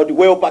kunja imakhala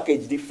kuti well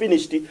packaged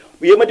finished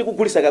yema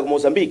tikugulisa ka ku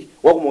Mozambique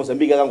wa ku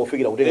Mozambique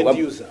akangofikira kutenga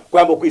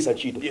kwamba kuisa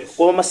ntchito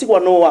koma masiku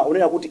anowa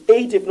unena kuti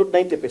 80 if not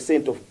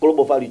 90% of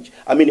global value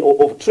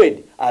of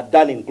trade are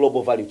done in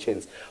global value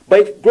chains.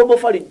 By global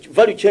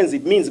value chains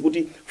it means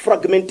kuti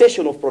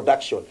fragmentation of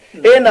production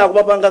ena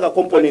akupanga ka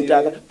component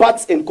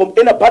parts and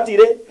ena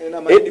battery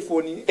ena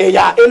headphone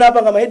ena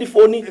apanga ma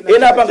headphone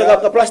ena apanga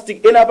ka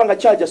plastic ena apanga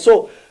charger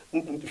so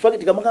fact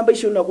tikamangamba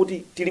isho na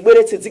kuti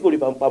tilibweretse dziko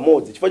lipa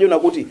pamodzi chifukwa chona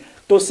kuti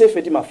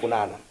tosefe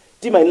timafunana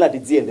timayenera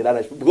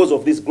tidziyenderana because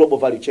of this global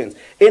value chains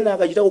ena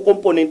akachita ku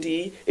component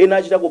ena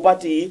achita ku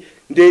part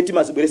nde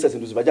timazibweretsa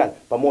zinthu zipachana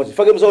pamodzi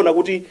fake mzaona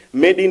kuti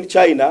made in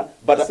China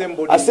but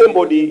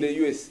assembled in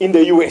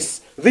the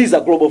US. These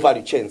are global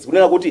value chains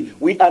kunena kuti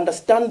we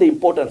understand the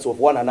importance of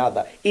one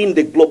another in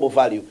the global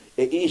value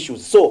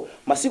issues. So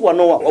masiku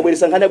anowa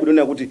wabweresa nkhani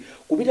yabwino kuti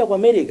kupita ku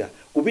America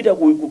kupita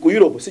ku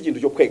Europe si chinthu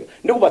chophweka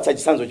ndikupatsa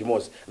chisanzo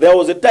chimozi. There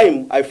was a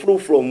time I flew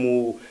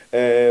from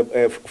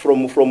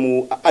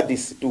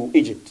Addis to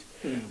Egypt.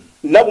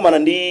 Nakumana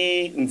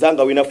ndi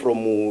nzanga wina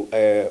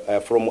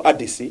from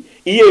Addis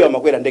iyeyo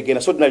amakwera ndege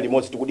na so tinali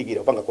limodzi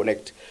tikudikira panga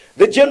connect.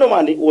 The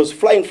gentleman was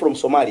flying from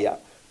Somalia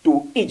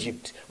to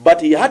Egypt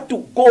but he had to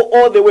go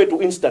all the way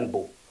to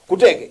Istanbul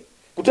kuteke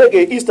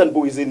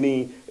Istanbul is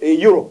in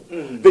Europe.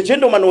 The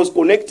gentleman was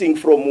connecting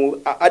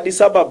from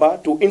Addis Ababa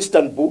to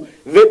Istanbul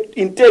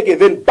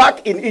then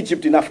back in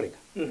Egypt in Africa.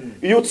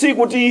 You see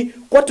kuti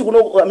kwatu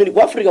kunoko ku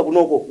Africa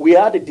kunoko we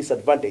had a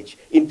disadvantage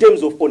in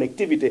terms of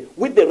connectivity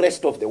with the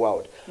rest of the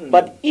world.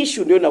 But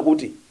issue ndio na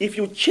kuti if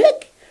you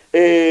check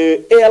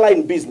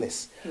airline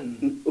business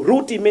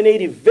route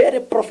imene very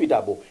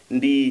profitable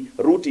ndi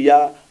route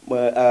ya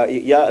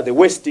the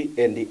West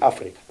and the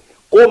Africa.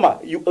 Koma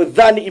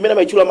dhani imene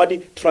maichula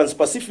mati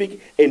Trans-Pacific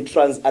and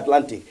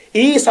Transatlantic.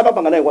 Iyi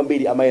sabapanga nayo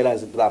kwambiri ama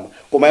airlines drama.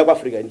 Koma ya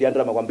Africa ndi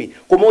drama kwambiri.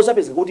 Koma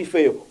uzapeza kuti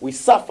fail we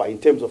suffer in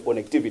terms of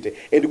connectivity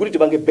and kuti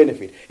tibange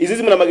benefit. Izi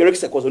zimene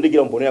magerekisa kozo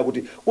ndigira mbonera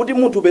kuti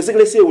munthu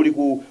bezekele se uli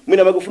ku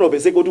mwina makufuna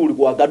bezeke kuti uli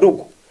ku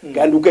Agadugu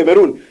kandi ku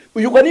Cameroon.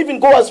 You can even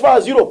go as far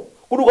as Europe.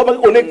 kuti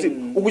ukapanga connect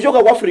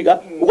ukuchoka ku Africa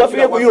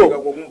ukafika ku Europe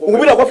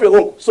ukupita ku Africa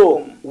konko.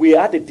 So we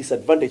are at a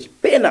disadvantage.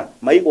 Pena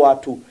maiko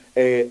athu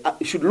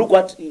should look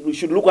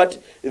at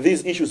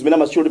these issues mena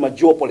machori ma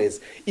geopolies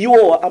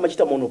iwo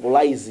amachita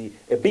monopolize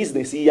a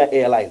business ya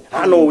airline.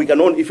 No, we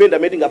cannot ifenda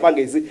meeting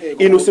apange izi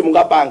inu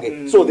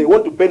simungapange. So they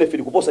want to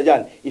benefit kuposa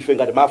jani ife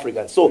ngati ma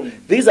Africans. So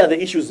these are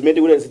the issues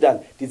mende kuti zidani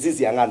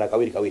tizizi yangana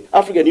kawiri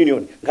African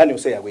Union ngani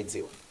useya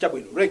kwedziwa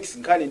chabwino Rex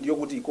nkhani ndiyo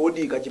kuti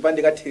kodi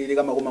kachipande kathelele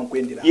kama koma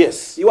nkwendera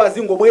yes iwo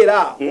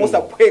azingobwera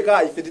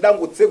osaphweka ife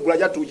tidangotsegula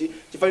chatuchi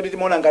chifukwa kuti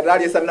timaona ngati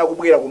ali esamena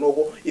kubwera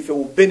kunoko ife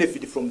will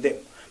benefit from them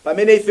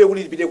pamene ife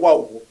kuti tipite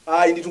kwauko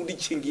ndithu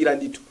kutitchingira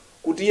ndithu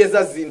kuti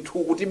yeza zinthu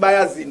kuti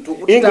baya zinthu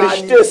kuti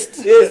English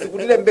test yes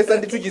kuti lembesa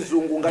ndithu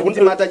chizungu ngati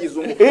timata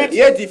chizungu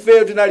yet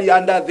ife tinali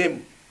under them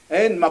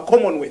and ma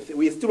Commonwealth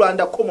we still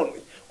under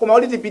Commonwealth koma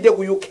kuti tipite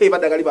ku UK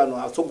padakali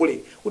pano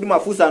atsogoleri kuti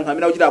mafusa anthu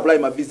amene akuchita apply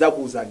ma visa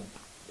kuuzani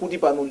kuti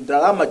pano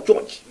ndalama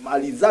chonchi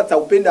malizatsa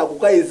upenda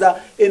kukaiza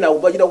ena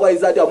kupachita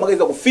kukaiza ati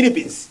amakaiza ku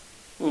Philippines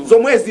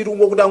zomwezi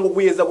rungo kutango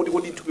kuyeza kuti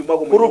kodi thupi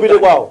mwako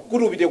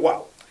kurupite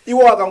kwawo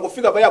iwo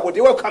akangofika pa airport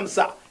welcome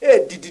sir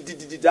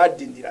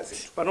didindira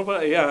zinthu panopa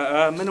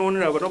mene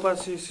onera panopa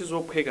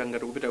sizophweka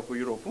ngati kupita ku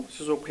Europe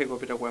sizophweka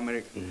kupita ku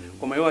America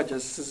koma iwo aja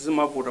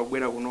sizimavuta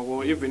kubwera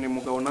kunoko even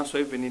mukaonanso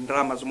even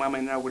ndalama zomwe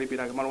amayenera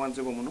kulipira kamalo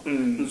wanziko muno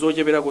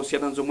nzochepera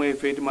kusiyana zomwe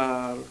ife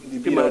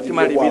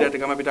timalipira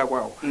tikamapita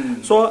kwawo.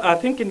 So I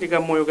think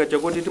ndikamoyo kaja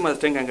kuti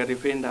timazitenga ngati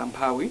fenda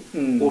mphawi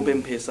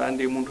opemphesa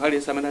ndi munthu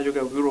aliyense amene achoka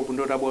ku Europe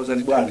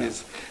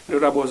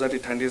ndotaboza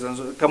tithandiza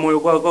kamoyo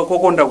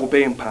kokonda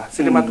kupempha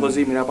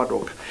sitimathozimira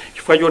patoka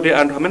chifukwa choti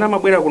anthu amene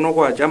amabwera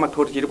kunoko aja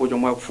amathoti chilipo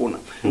chomwe akufuna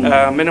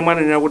amene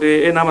mwanenera kuti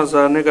ena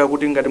amazaneka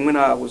kuti ngati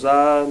mwina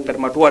akuza ngati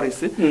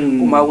matourist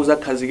koma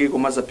akuzakhazikika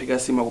koma azaphika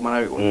sima ku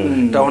Malawi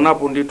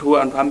taonapo ndithu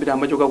anthu ambiri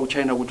amachoka ku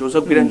China kuti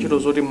uzagwira ntchito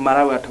zoti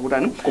Malawi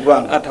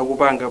atha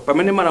kupanga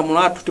pamene malamulo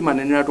athu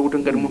timanenera kuti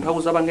ngati munthu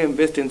akuzapanga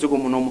invest mdziko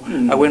munomo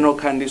akuyenera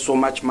kukhala ndi so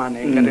much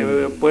money ngati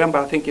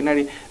poyamba I think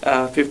inali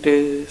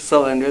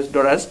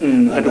 $50,000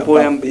 ngati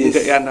poyamba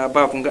and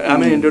above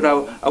amene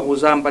ndio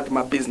akuzamba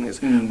ma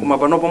business koma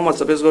panopo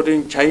mosapeza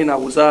kuti China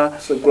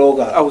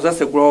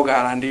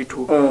segulogala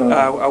ndithu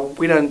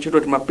akugwira ntchito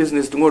ti ma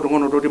business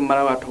tingono toti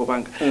Malawi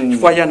athopanga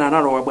chifukwa chana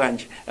analowa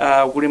bwanji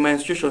kuli ma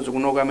institutions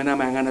kunoko amene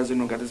amayang'ana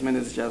zinthu ngati zimene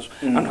zichazo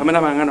anthu amene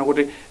amayang'ana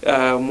kuti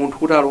munthu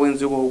kuti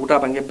alowenziko kuti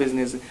apange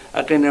business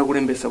akayenera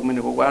kulembesa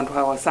kumeneko kwa anthu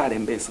awa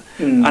salembesa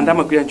anda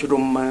amagwira ntchito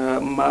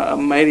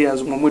ma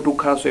areas momwe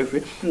tikukhalanso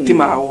ife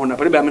timaona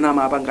palibe amene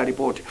amapanga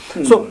report.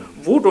 So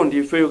vuto ndi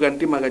ifeyo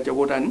kantima kaja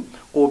kotani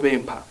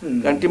kopempha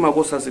kantima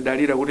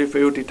kosazidalira kuti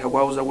ifeyo titha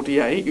kwauza kuti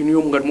yayi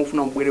inuyo mungati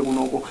mufuna mbwere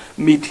kunoko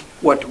meet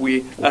what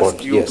we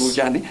ask you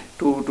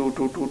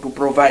to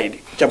provide.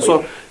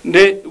 So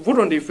nde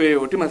vuto ndi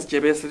ifeyo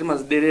timazichepesa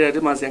timazidelera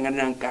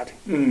timaziyang'anira mkati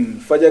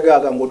fajaka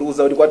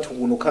akangotiuza kuti kwathu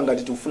kuno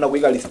khangati tikufuna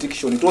kuyika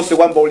restriction tonse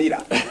kwamba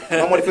ulira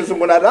mamwe ifeso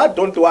ngona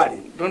don't worry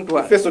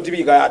ifeso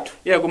tipika yathu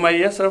koma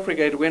ya South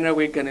Africa ikuyenera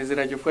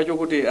kuyiganizira chifukwa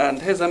chokuti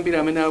anthu ambiri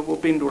amene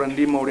akupindula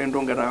ndi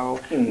maulendo ngatawo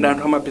ndi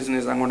anthu ama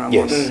business ang'ono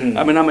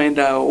amene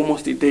amayenda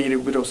almost daily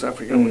kupita ku South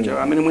Africa kuja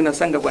amene mwina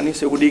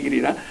sangakwanise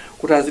kudikirira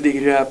kuti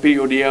azidikirira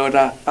period yawo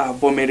ta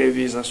avomere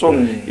visa. So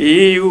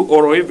EU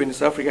or even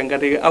South Africa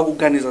ngati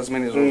akuganiza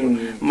zimenezo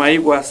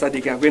maiko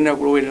asadika akuyenera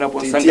kulowerera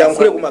posanga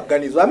tiyankhule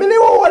kumaganizo amene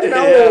wali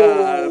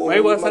nawo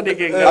maiko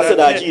asadika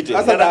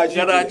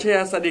ngati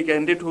asadika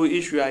ndithu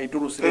issue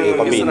aitulusire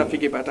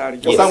isanafike patali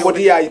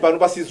osangoti yayi pano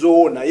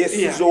pasizoona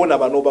sizoona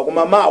panopa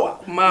koma mawa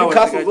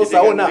ikhaso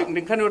zosaona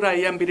ndikhani kuti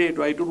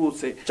ayambiretu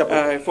aituluse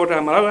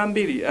fota Malawi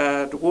ambiri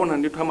tikuona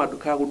ndithu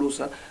amadukha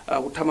kudusa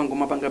kuthama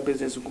ngomapanga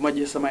business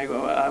kumajesa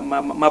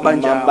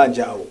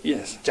mabanja awo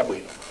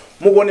chabwino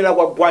mukuonera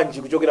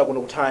Kwagwanji kuchokera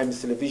kuno ku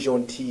Times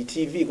Television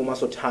TV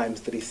komanso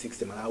Times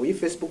 360 Malawi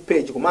Facebook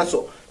page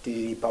komanso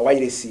tili pa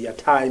wireless ya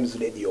Times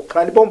Radio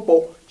khalani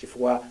pompo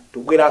chifukwa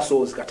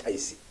tubweraso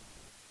zikathaisi.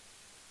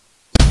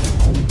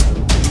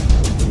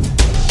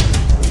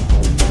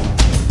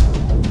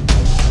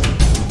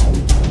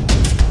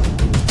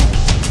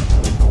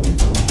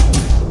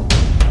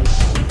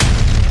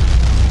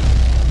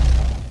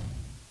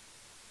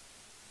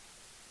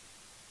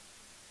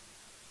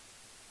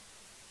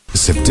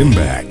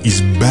 September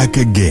is back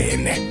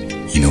again.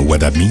 You know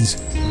what that means?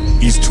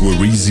 It's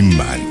tourism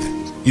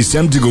month. It's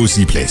time to go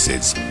see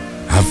places,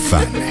 have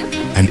fun,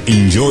 and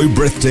enjoy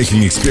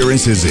breathtaking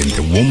experiences in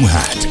the warm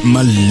heart,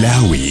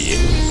 Malawi.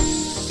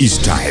 It's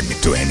time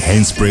to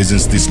enhance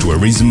presence this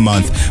tourism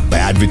month by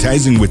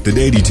advertising with the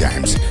Daily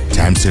Times,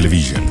 Times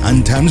Television,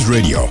 and Times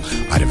Radio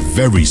at a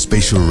very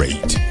special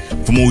rate.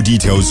 For more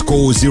details,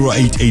 call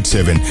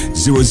 0887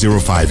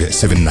 005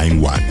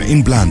 791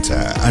 in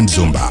Blantyre and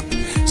Zomba,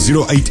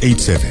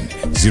 0887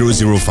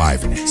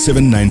 005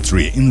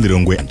 793 in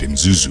Lilongwe and in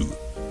Zuzu.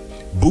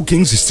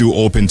 Bookings is still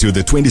open till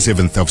the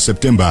 27th of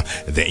September,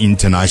 the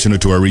International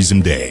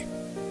Tourism Day.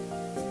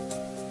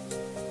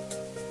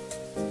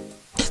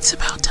 It's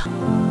about time.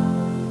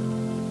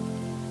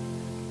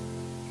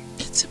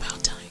 It's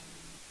about time.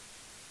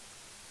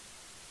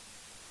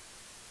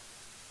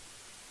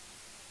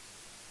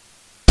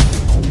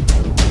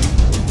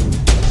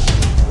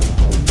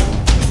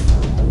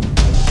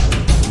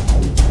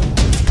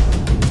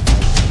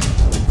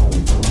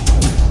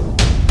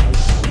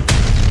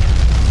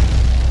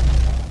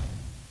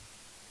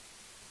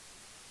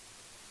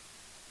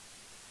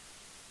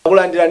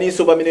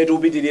 kulandiraniso pamene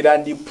tikupitirira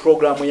ndi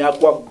programu ya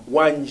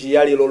Kwagwanji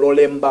ya lero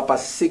lolemba pa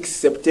 6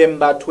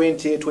 September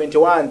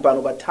 2021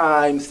 pano pa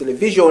Times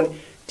Television,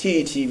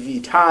 TTV,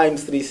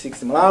 Times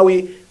 36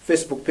 Malawi,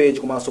 Facebook page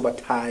komanso pa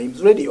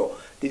Times Radio.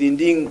 Tili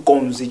ndi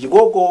Nkonzi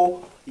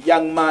Chikoko,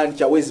 Young Man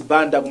cha West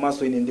Banda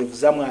komanso ine Ndevu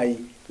Zamwayi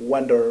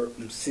Wonder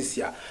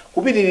Msisia.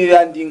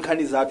 Kupitirira ndi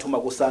nkhani zathu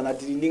makusana,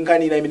 tili ndi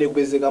nkhani ina imene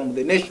kupezeka mu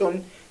The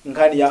Nation,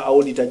 nkhani ya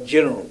Auditor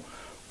General.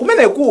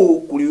 Kumene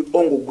kuli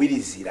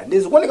ongogwirizira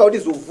ndizikuoneka kuti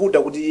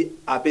zivuta kuti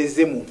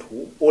apeze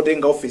munthu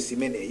otenga office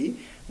imeneyi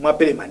mwa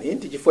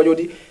permanent chifukwa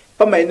choti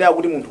pamayenera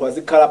kuti munthu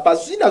azikhala pa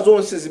zina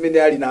zonse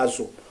zimene ali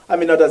nazo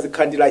amene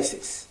atazikhala ndi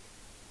license,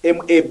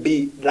 MAB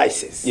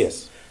license.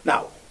 Yes.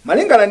 Now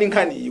malingana ndi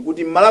nkhani iyi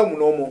kuti Malawi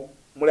munomo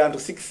muli anthu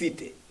 6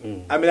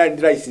 amene ali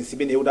ndi license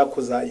imene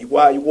utakhoza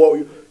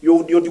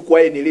yoti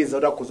kwayeneleza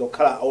utakhoza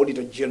kukhala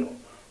Auditor General,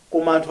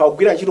 koma anthu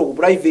akugwira ntchito ku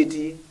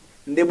private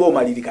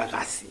ndeboma lili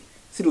kakasi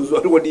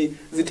situzwa kuti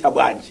zitha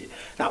bwanji.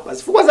 Na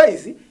pazifukwa za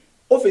izi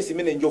office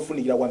imene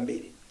njofunikira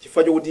kwambiri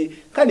chifukwa chokuti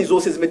nkhani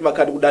zonse zimene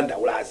timakhala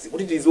kudandaulazi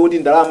kuti tiziwe kuti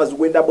ndalama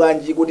zikuyenda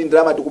bwanji, kuti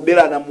ndalama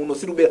tikuberana muno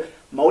situbera,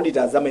 ma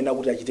auditors amayenera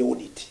kuti achite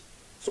audit.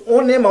 So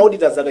one ma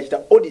auditors akachita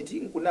audit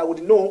nkunena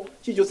kuti no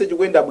chilichonse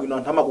chikuyenda bwino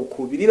anthu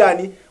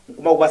amakukhulupirirani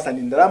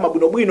nkumakupasani ndalama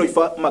bwinobwino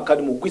chifukwa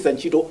makhala mugwisa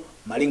ntchito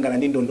malingana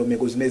ndi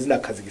ndondomeko zimene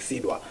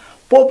zinakhazikitsidwa.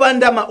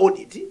 Popanda ma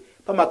audit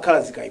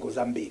pamakhala zikayiko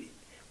zambiri.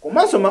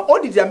 Komanso ma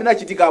audit amene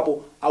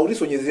achitikapo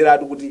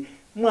akutisonyezeratu kuti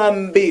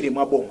mwambiri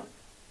mwaboma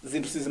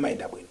zinthu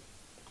sizimayenda bwino.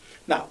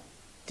 Now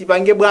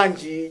tipange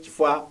bwanji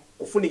chifukwa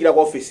kufunikira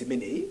kwa office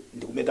imeneyi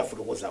ndi kumeta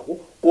fotokozako,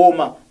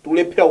 koma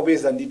tulephera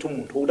kupeza ndithu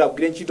munthu kuti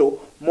agwire ntchito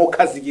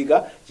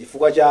mokhazikika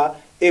chifukwa cha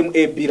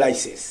MAB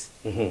license.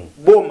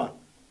 Boma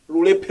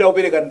lulephera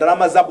kupereka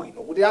ndalama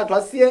zabwino kuti anthu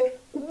asiye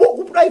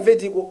ku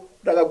private iko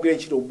kuti akagwire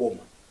ntchito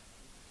boma.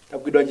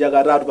 Tagwidwa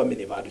njaka 3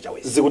 pamene patu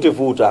chawezi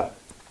zikutivuta.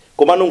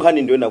 Koma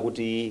nkhani ndiona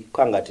kuti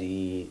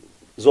kwangati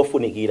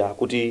zofunikira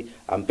kuti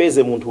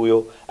ampeze munthu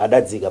uyo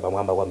adadzika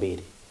pamwamba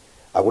kwambiri.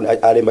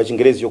 Alemba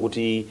Chingerezi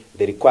yokuti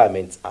the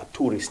requirements are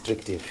too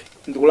restrictive.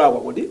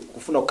 Ndikulakwa kuti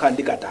kufuna kukhala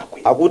ndi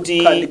katakwe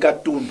akuti ndi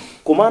katundu.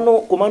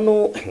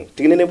 Komano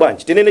tinene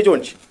bwanji tinene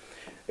chonchi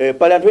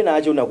pali anthu ena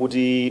achiona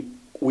kuti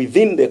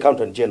within the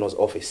Accountant General's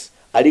office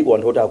aliko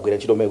anthu oti agwira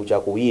ntchito meku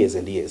chako years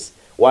and years.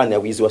 One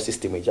akuiziwa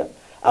system ija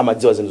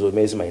amadziwa zinthu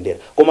zomwe zimayendera,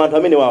 koma anthu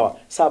amene wawa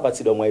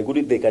sapatsidwa mwayi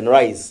kuti they can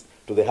rise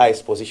to the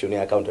highest position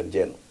ya Accountant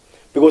General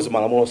because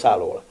malamulo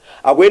salola.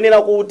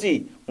 Akuyenera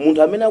kuti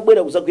munthu amene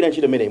abwera kuzagwira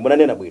ntchito imeneyi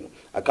munanena bwino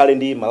akhale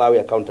ndi Malawi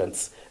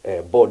Accountants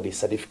Board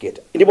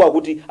certificate, ndipo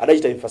akuti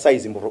adachita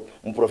emphasize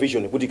mu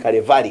provision kuti khale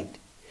valid.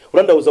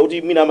 Kulandauza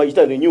kuti mina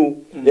amachita renew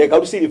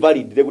kuti sili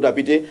valid lekuti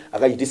apite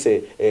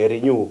akachitise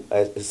renew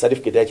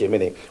certificate yake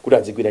imeneyi kuti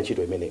adzigwira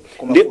ntchito imeneyi.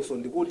 Ndiponso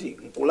ndikuti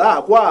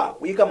nkulakwa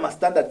kuyika ma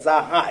standards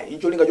a high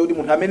incholinga choti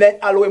munthu amene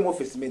alowe mu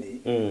office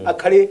imeneyi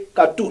akhale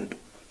katundu.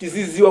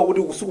 Tiziziwa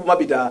kuti kusuku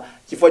mapita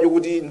chifukwa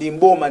chokuti ndi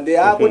mboma ndi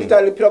kuti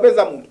talephera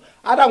kupeza munthu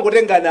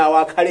atangotenga nawo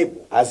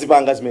akhalepo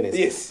azipanga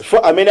zimenezi. Yes. For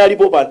amene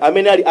alipo pano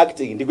amene ali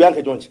acting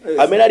ndikuyankhe chonchi. Yes.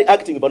 Amene ali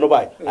acting pano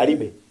payi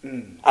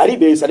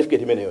alibe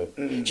certificate imeneyo.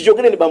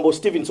 Chichokere ni bambo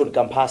Stevenson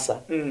Kampasa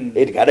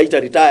adachita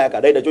retire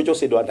kadaita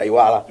chochosedwa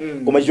antaiwala,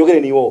 koma chichokere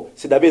ni iwo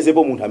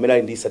sidapezepo munthu amene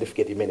ali ndi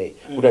certificate imeneyi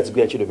kuti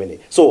azigwira ntchito imeneyi.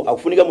 So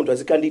akufunika munthu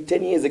azikhala ndi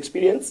 10 years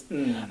experience,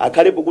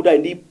 akhalepo kuti ali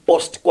ndi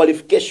post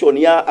qualification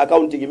ya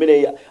accounting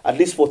imeneyi at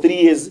least for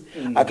 3 years,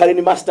 akhale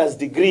ndi master's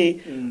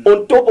degree.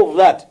 On top of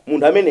that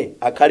munthu amene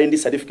akhale ndi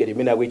certificate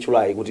imene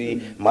akuichulayi kuti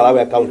Malawi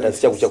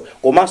Accountants chakuchaku,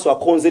 komanso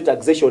akhonze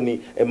taxation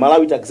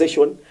Malawi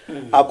taxation,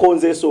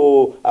 akhonze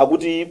so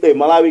akuti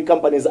Malawi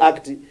Companies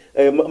Act,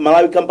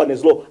 Malawi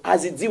Companies Law,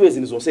 azidziwe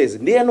zinthu zonsezi.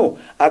 Ndiyeno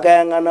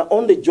akayang'ana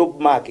on the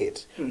job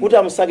market kuti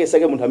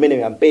amsake munthu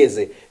amene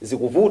ampeze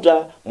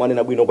zikuvuta.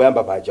 Mwanena bwino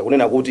poyamba paja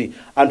kunena kuti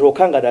anthu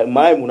okhanga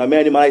mayi munthu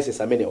amene ali ma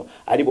license amenewa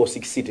alipo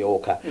 6 city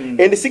okha, and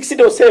 6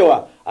 city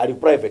osewa ali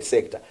private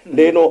sector.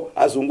 Ndiyeno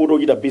azunguto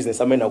ochita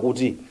business amene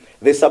akuti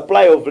the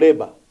supply of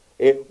labor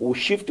will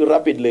shift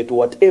rapidly to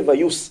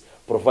whatever use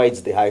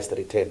provides the highest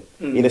return.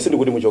 Ine sindi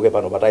kuti muchoke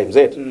pano pa Times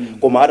eti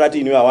koma atati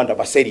inu awanda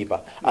pa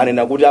seripa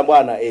anena kuti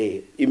abwana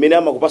imene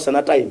amakupasa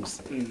na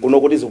Times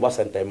kuno kuti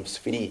zikupasa times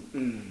 3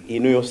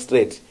 inu yo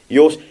straight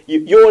your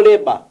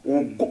labor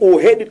will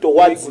head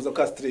towards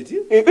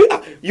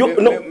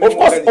no, of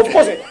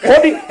course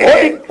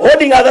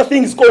holding other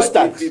things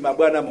constant.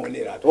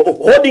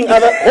 Let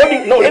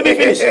me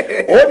finish.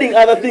 Holding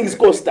other things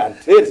constant.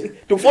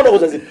 To follow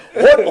what I said.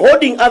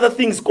 Holding other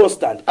things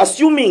constant,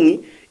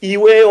 assuming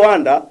iwe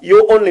wanda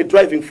your only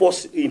driving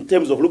force in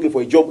terms of looking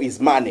for a job is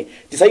money.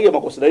 Tisaige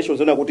ma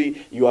considerations ona kuti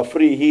you are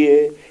free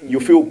here, you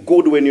feel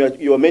good when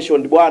you are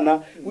mentioned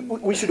bwana.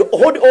 We should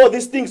hold all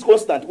these things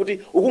constant kuti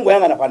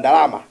ukungoyanga na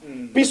pandalama.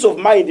 Peace of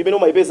mind imene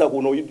umayipeza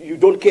kuno you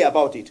don't care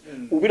about it.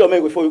 Ubida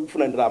umeke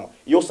kufuna ndalama.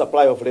 Your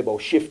supply of labor will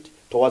shift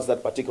towards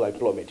that particular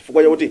employment.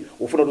 Fukwaje kuti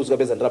ufuna kuti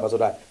uzikapeza ndalama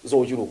zotani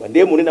zochuluka.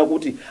 Ndiye munena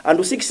kuti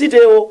anthu 6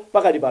 ewo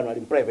pakati pano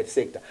ali private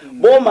sector.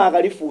 Boma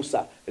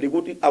akalifusa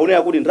likuti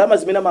aonera kuti ndalama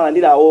zimene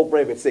amalandira awo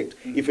private sector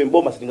ife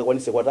mboma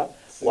sitingakwanise kwata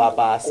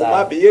wapasa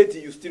komabe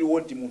yeti you still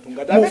want munthu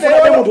ngati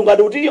mufuna munthu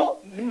ngati utiyo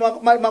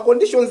ma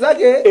conditions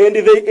zake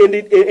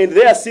and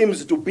there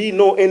seems to be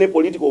no any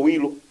political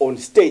will on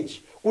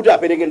stage kuti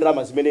apereke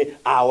ndalama zimene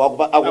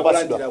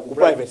akupasidwa ku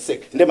private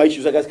sector ndi ma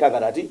issues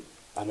akazikanga ati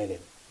amene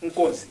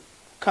nkozi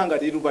khanga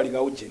titu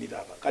palika ujenita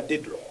apa ka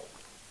deadlock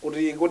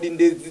kuti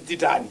ndi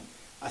titani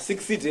a 6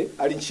 city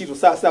ali ntchito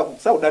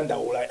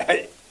saudandaula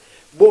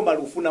boma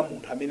likufuna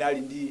munthu amene ali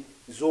ndi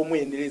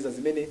zomuyendereza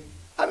zimene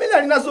amene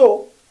ali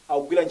nazo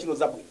akugwira ntchito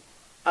zabwino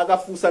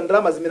akafusa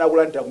ndalama zimene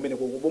akulandira kumene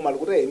boma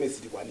likuti ime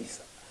sitikwanisa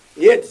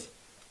yeti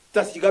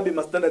tasichikabe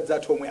ma standards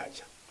athu omwe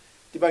acha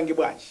tipange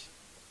bwanji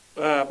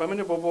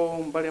pamene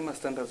popo mbali ya ma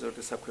standards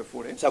yote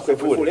sakwefule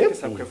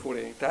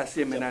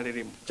tasiye mene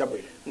alilimu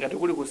chabwino ngati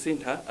kuli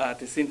kusintha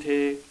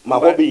tisinthe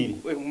makobiri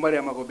mbali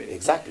ya makobiri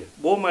exactly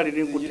boma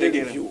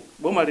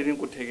lili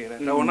nkuthekera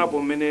ndaonapo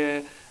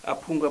mmene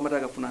aphungu amati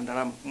akafuna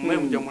ndalama mmwe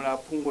mjamula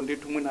aphungu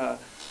ndithu mwina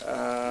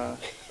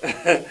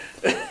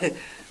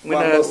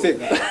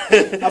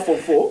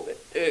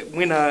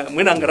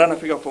mwina ngarana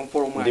fika form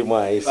 4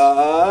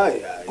 mwa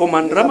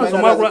koma ndrama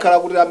zomakhala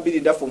kuti ambiri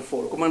nda form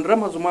 4 koma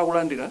ndrama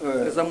zomakulandira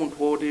za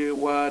munthu woti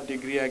wa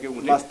degree yake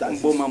kuti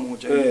mboma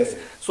muja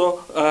so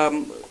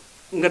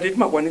ngati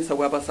timakwanisa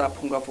kuwapasa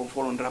aphungu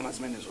form 4 ndrama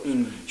zimenezo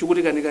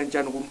chikuti kanika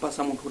njani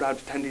kumpasa munthu kuti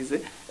atithandize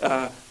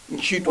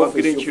ntchito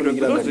agwire ntchito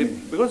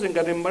because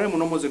ngati mbale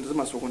munomo zinthu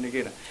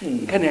zimasokonekera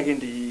nkhani yake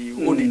ndi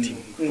auditing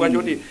kwacho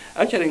kuti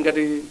actually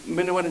ngati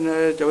mmene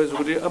wanena chawezi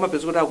kuti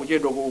amapeza kuti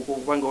akuchedwa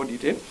kupanga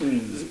audit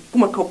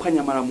kumakhala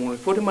kuphwanya malamulo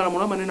foti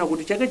malamulo amanena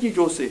kuti chaka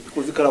chilichonse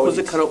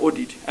kuzikhala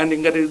audit and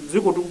ngati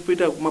dziko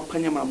tikupita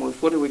kumaphwanya malamulo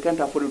foti we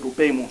can't afford to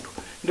pay munthu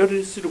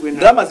ndoti sitikuyenda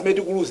ndalama zimene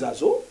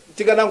tikuluzazo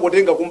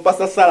tikanangotenga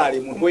kumpasa salary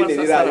munthu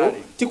woyenererayo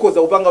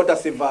tikhoza kupanga kuti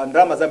aseva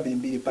ndalama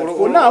zambirimbiri but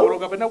for now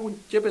kapena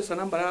kuchepesa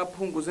namba ya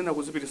aphungu zina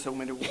kuzipitisa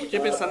kumene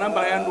kuchepesa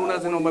namba ya nduna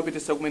zina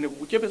kumapitisa kumene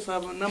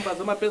kuchepesa namba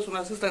za ma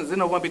personal assistants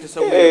zina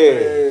kumapitisa kumene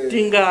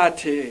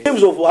tingathe in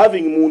terms of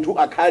having munthu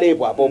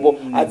akhalepo apopo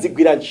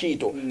adzigwira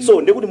ntchito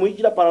so ndikuti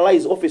muyichita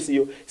paralyze office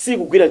iyo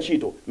sikugwira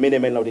ntchito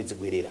mene kuti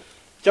dzigwirira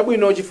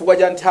chabwino chifukwa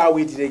cha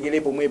nthawi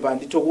tilekere pomwepa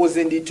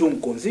ndithokoze ndithu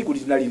mkonzi kuti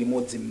tinali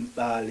limodzi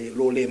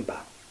lolemba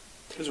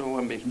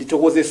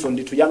ndithokozeso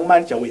ndithu young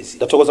man chawezi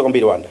ndathokoza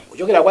kwambiri wanda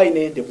kuchokera kwa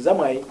ine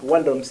ndikuzamwayi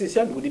kuwanda msisi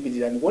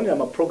ndikulipitirani kuonera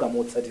maprogramu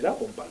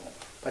otsatirapo mpano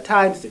pa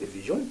Times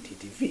Television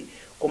TTV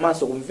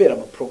komanso kumvera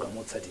maprogramu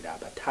otsatira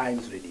pa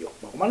Times Radio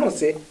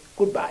makomanonse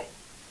goodbye.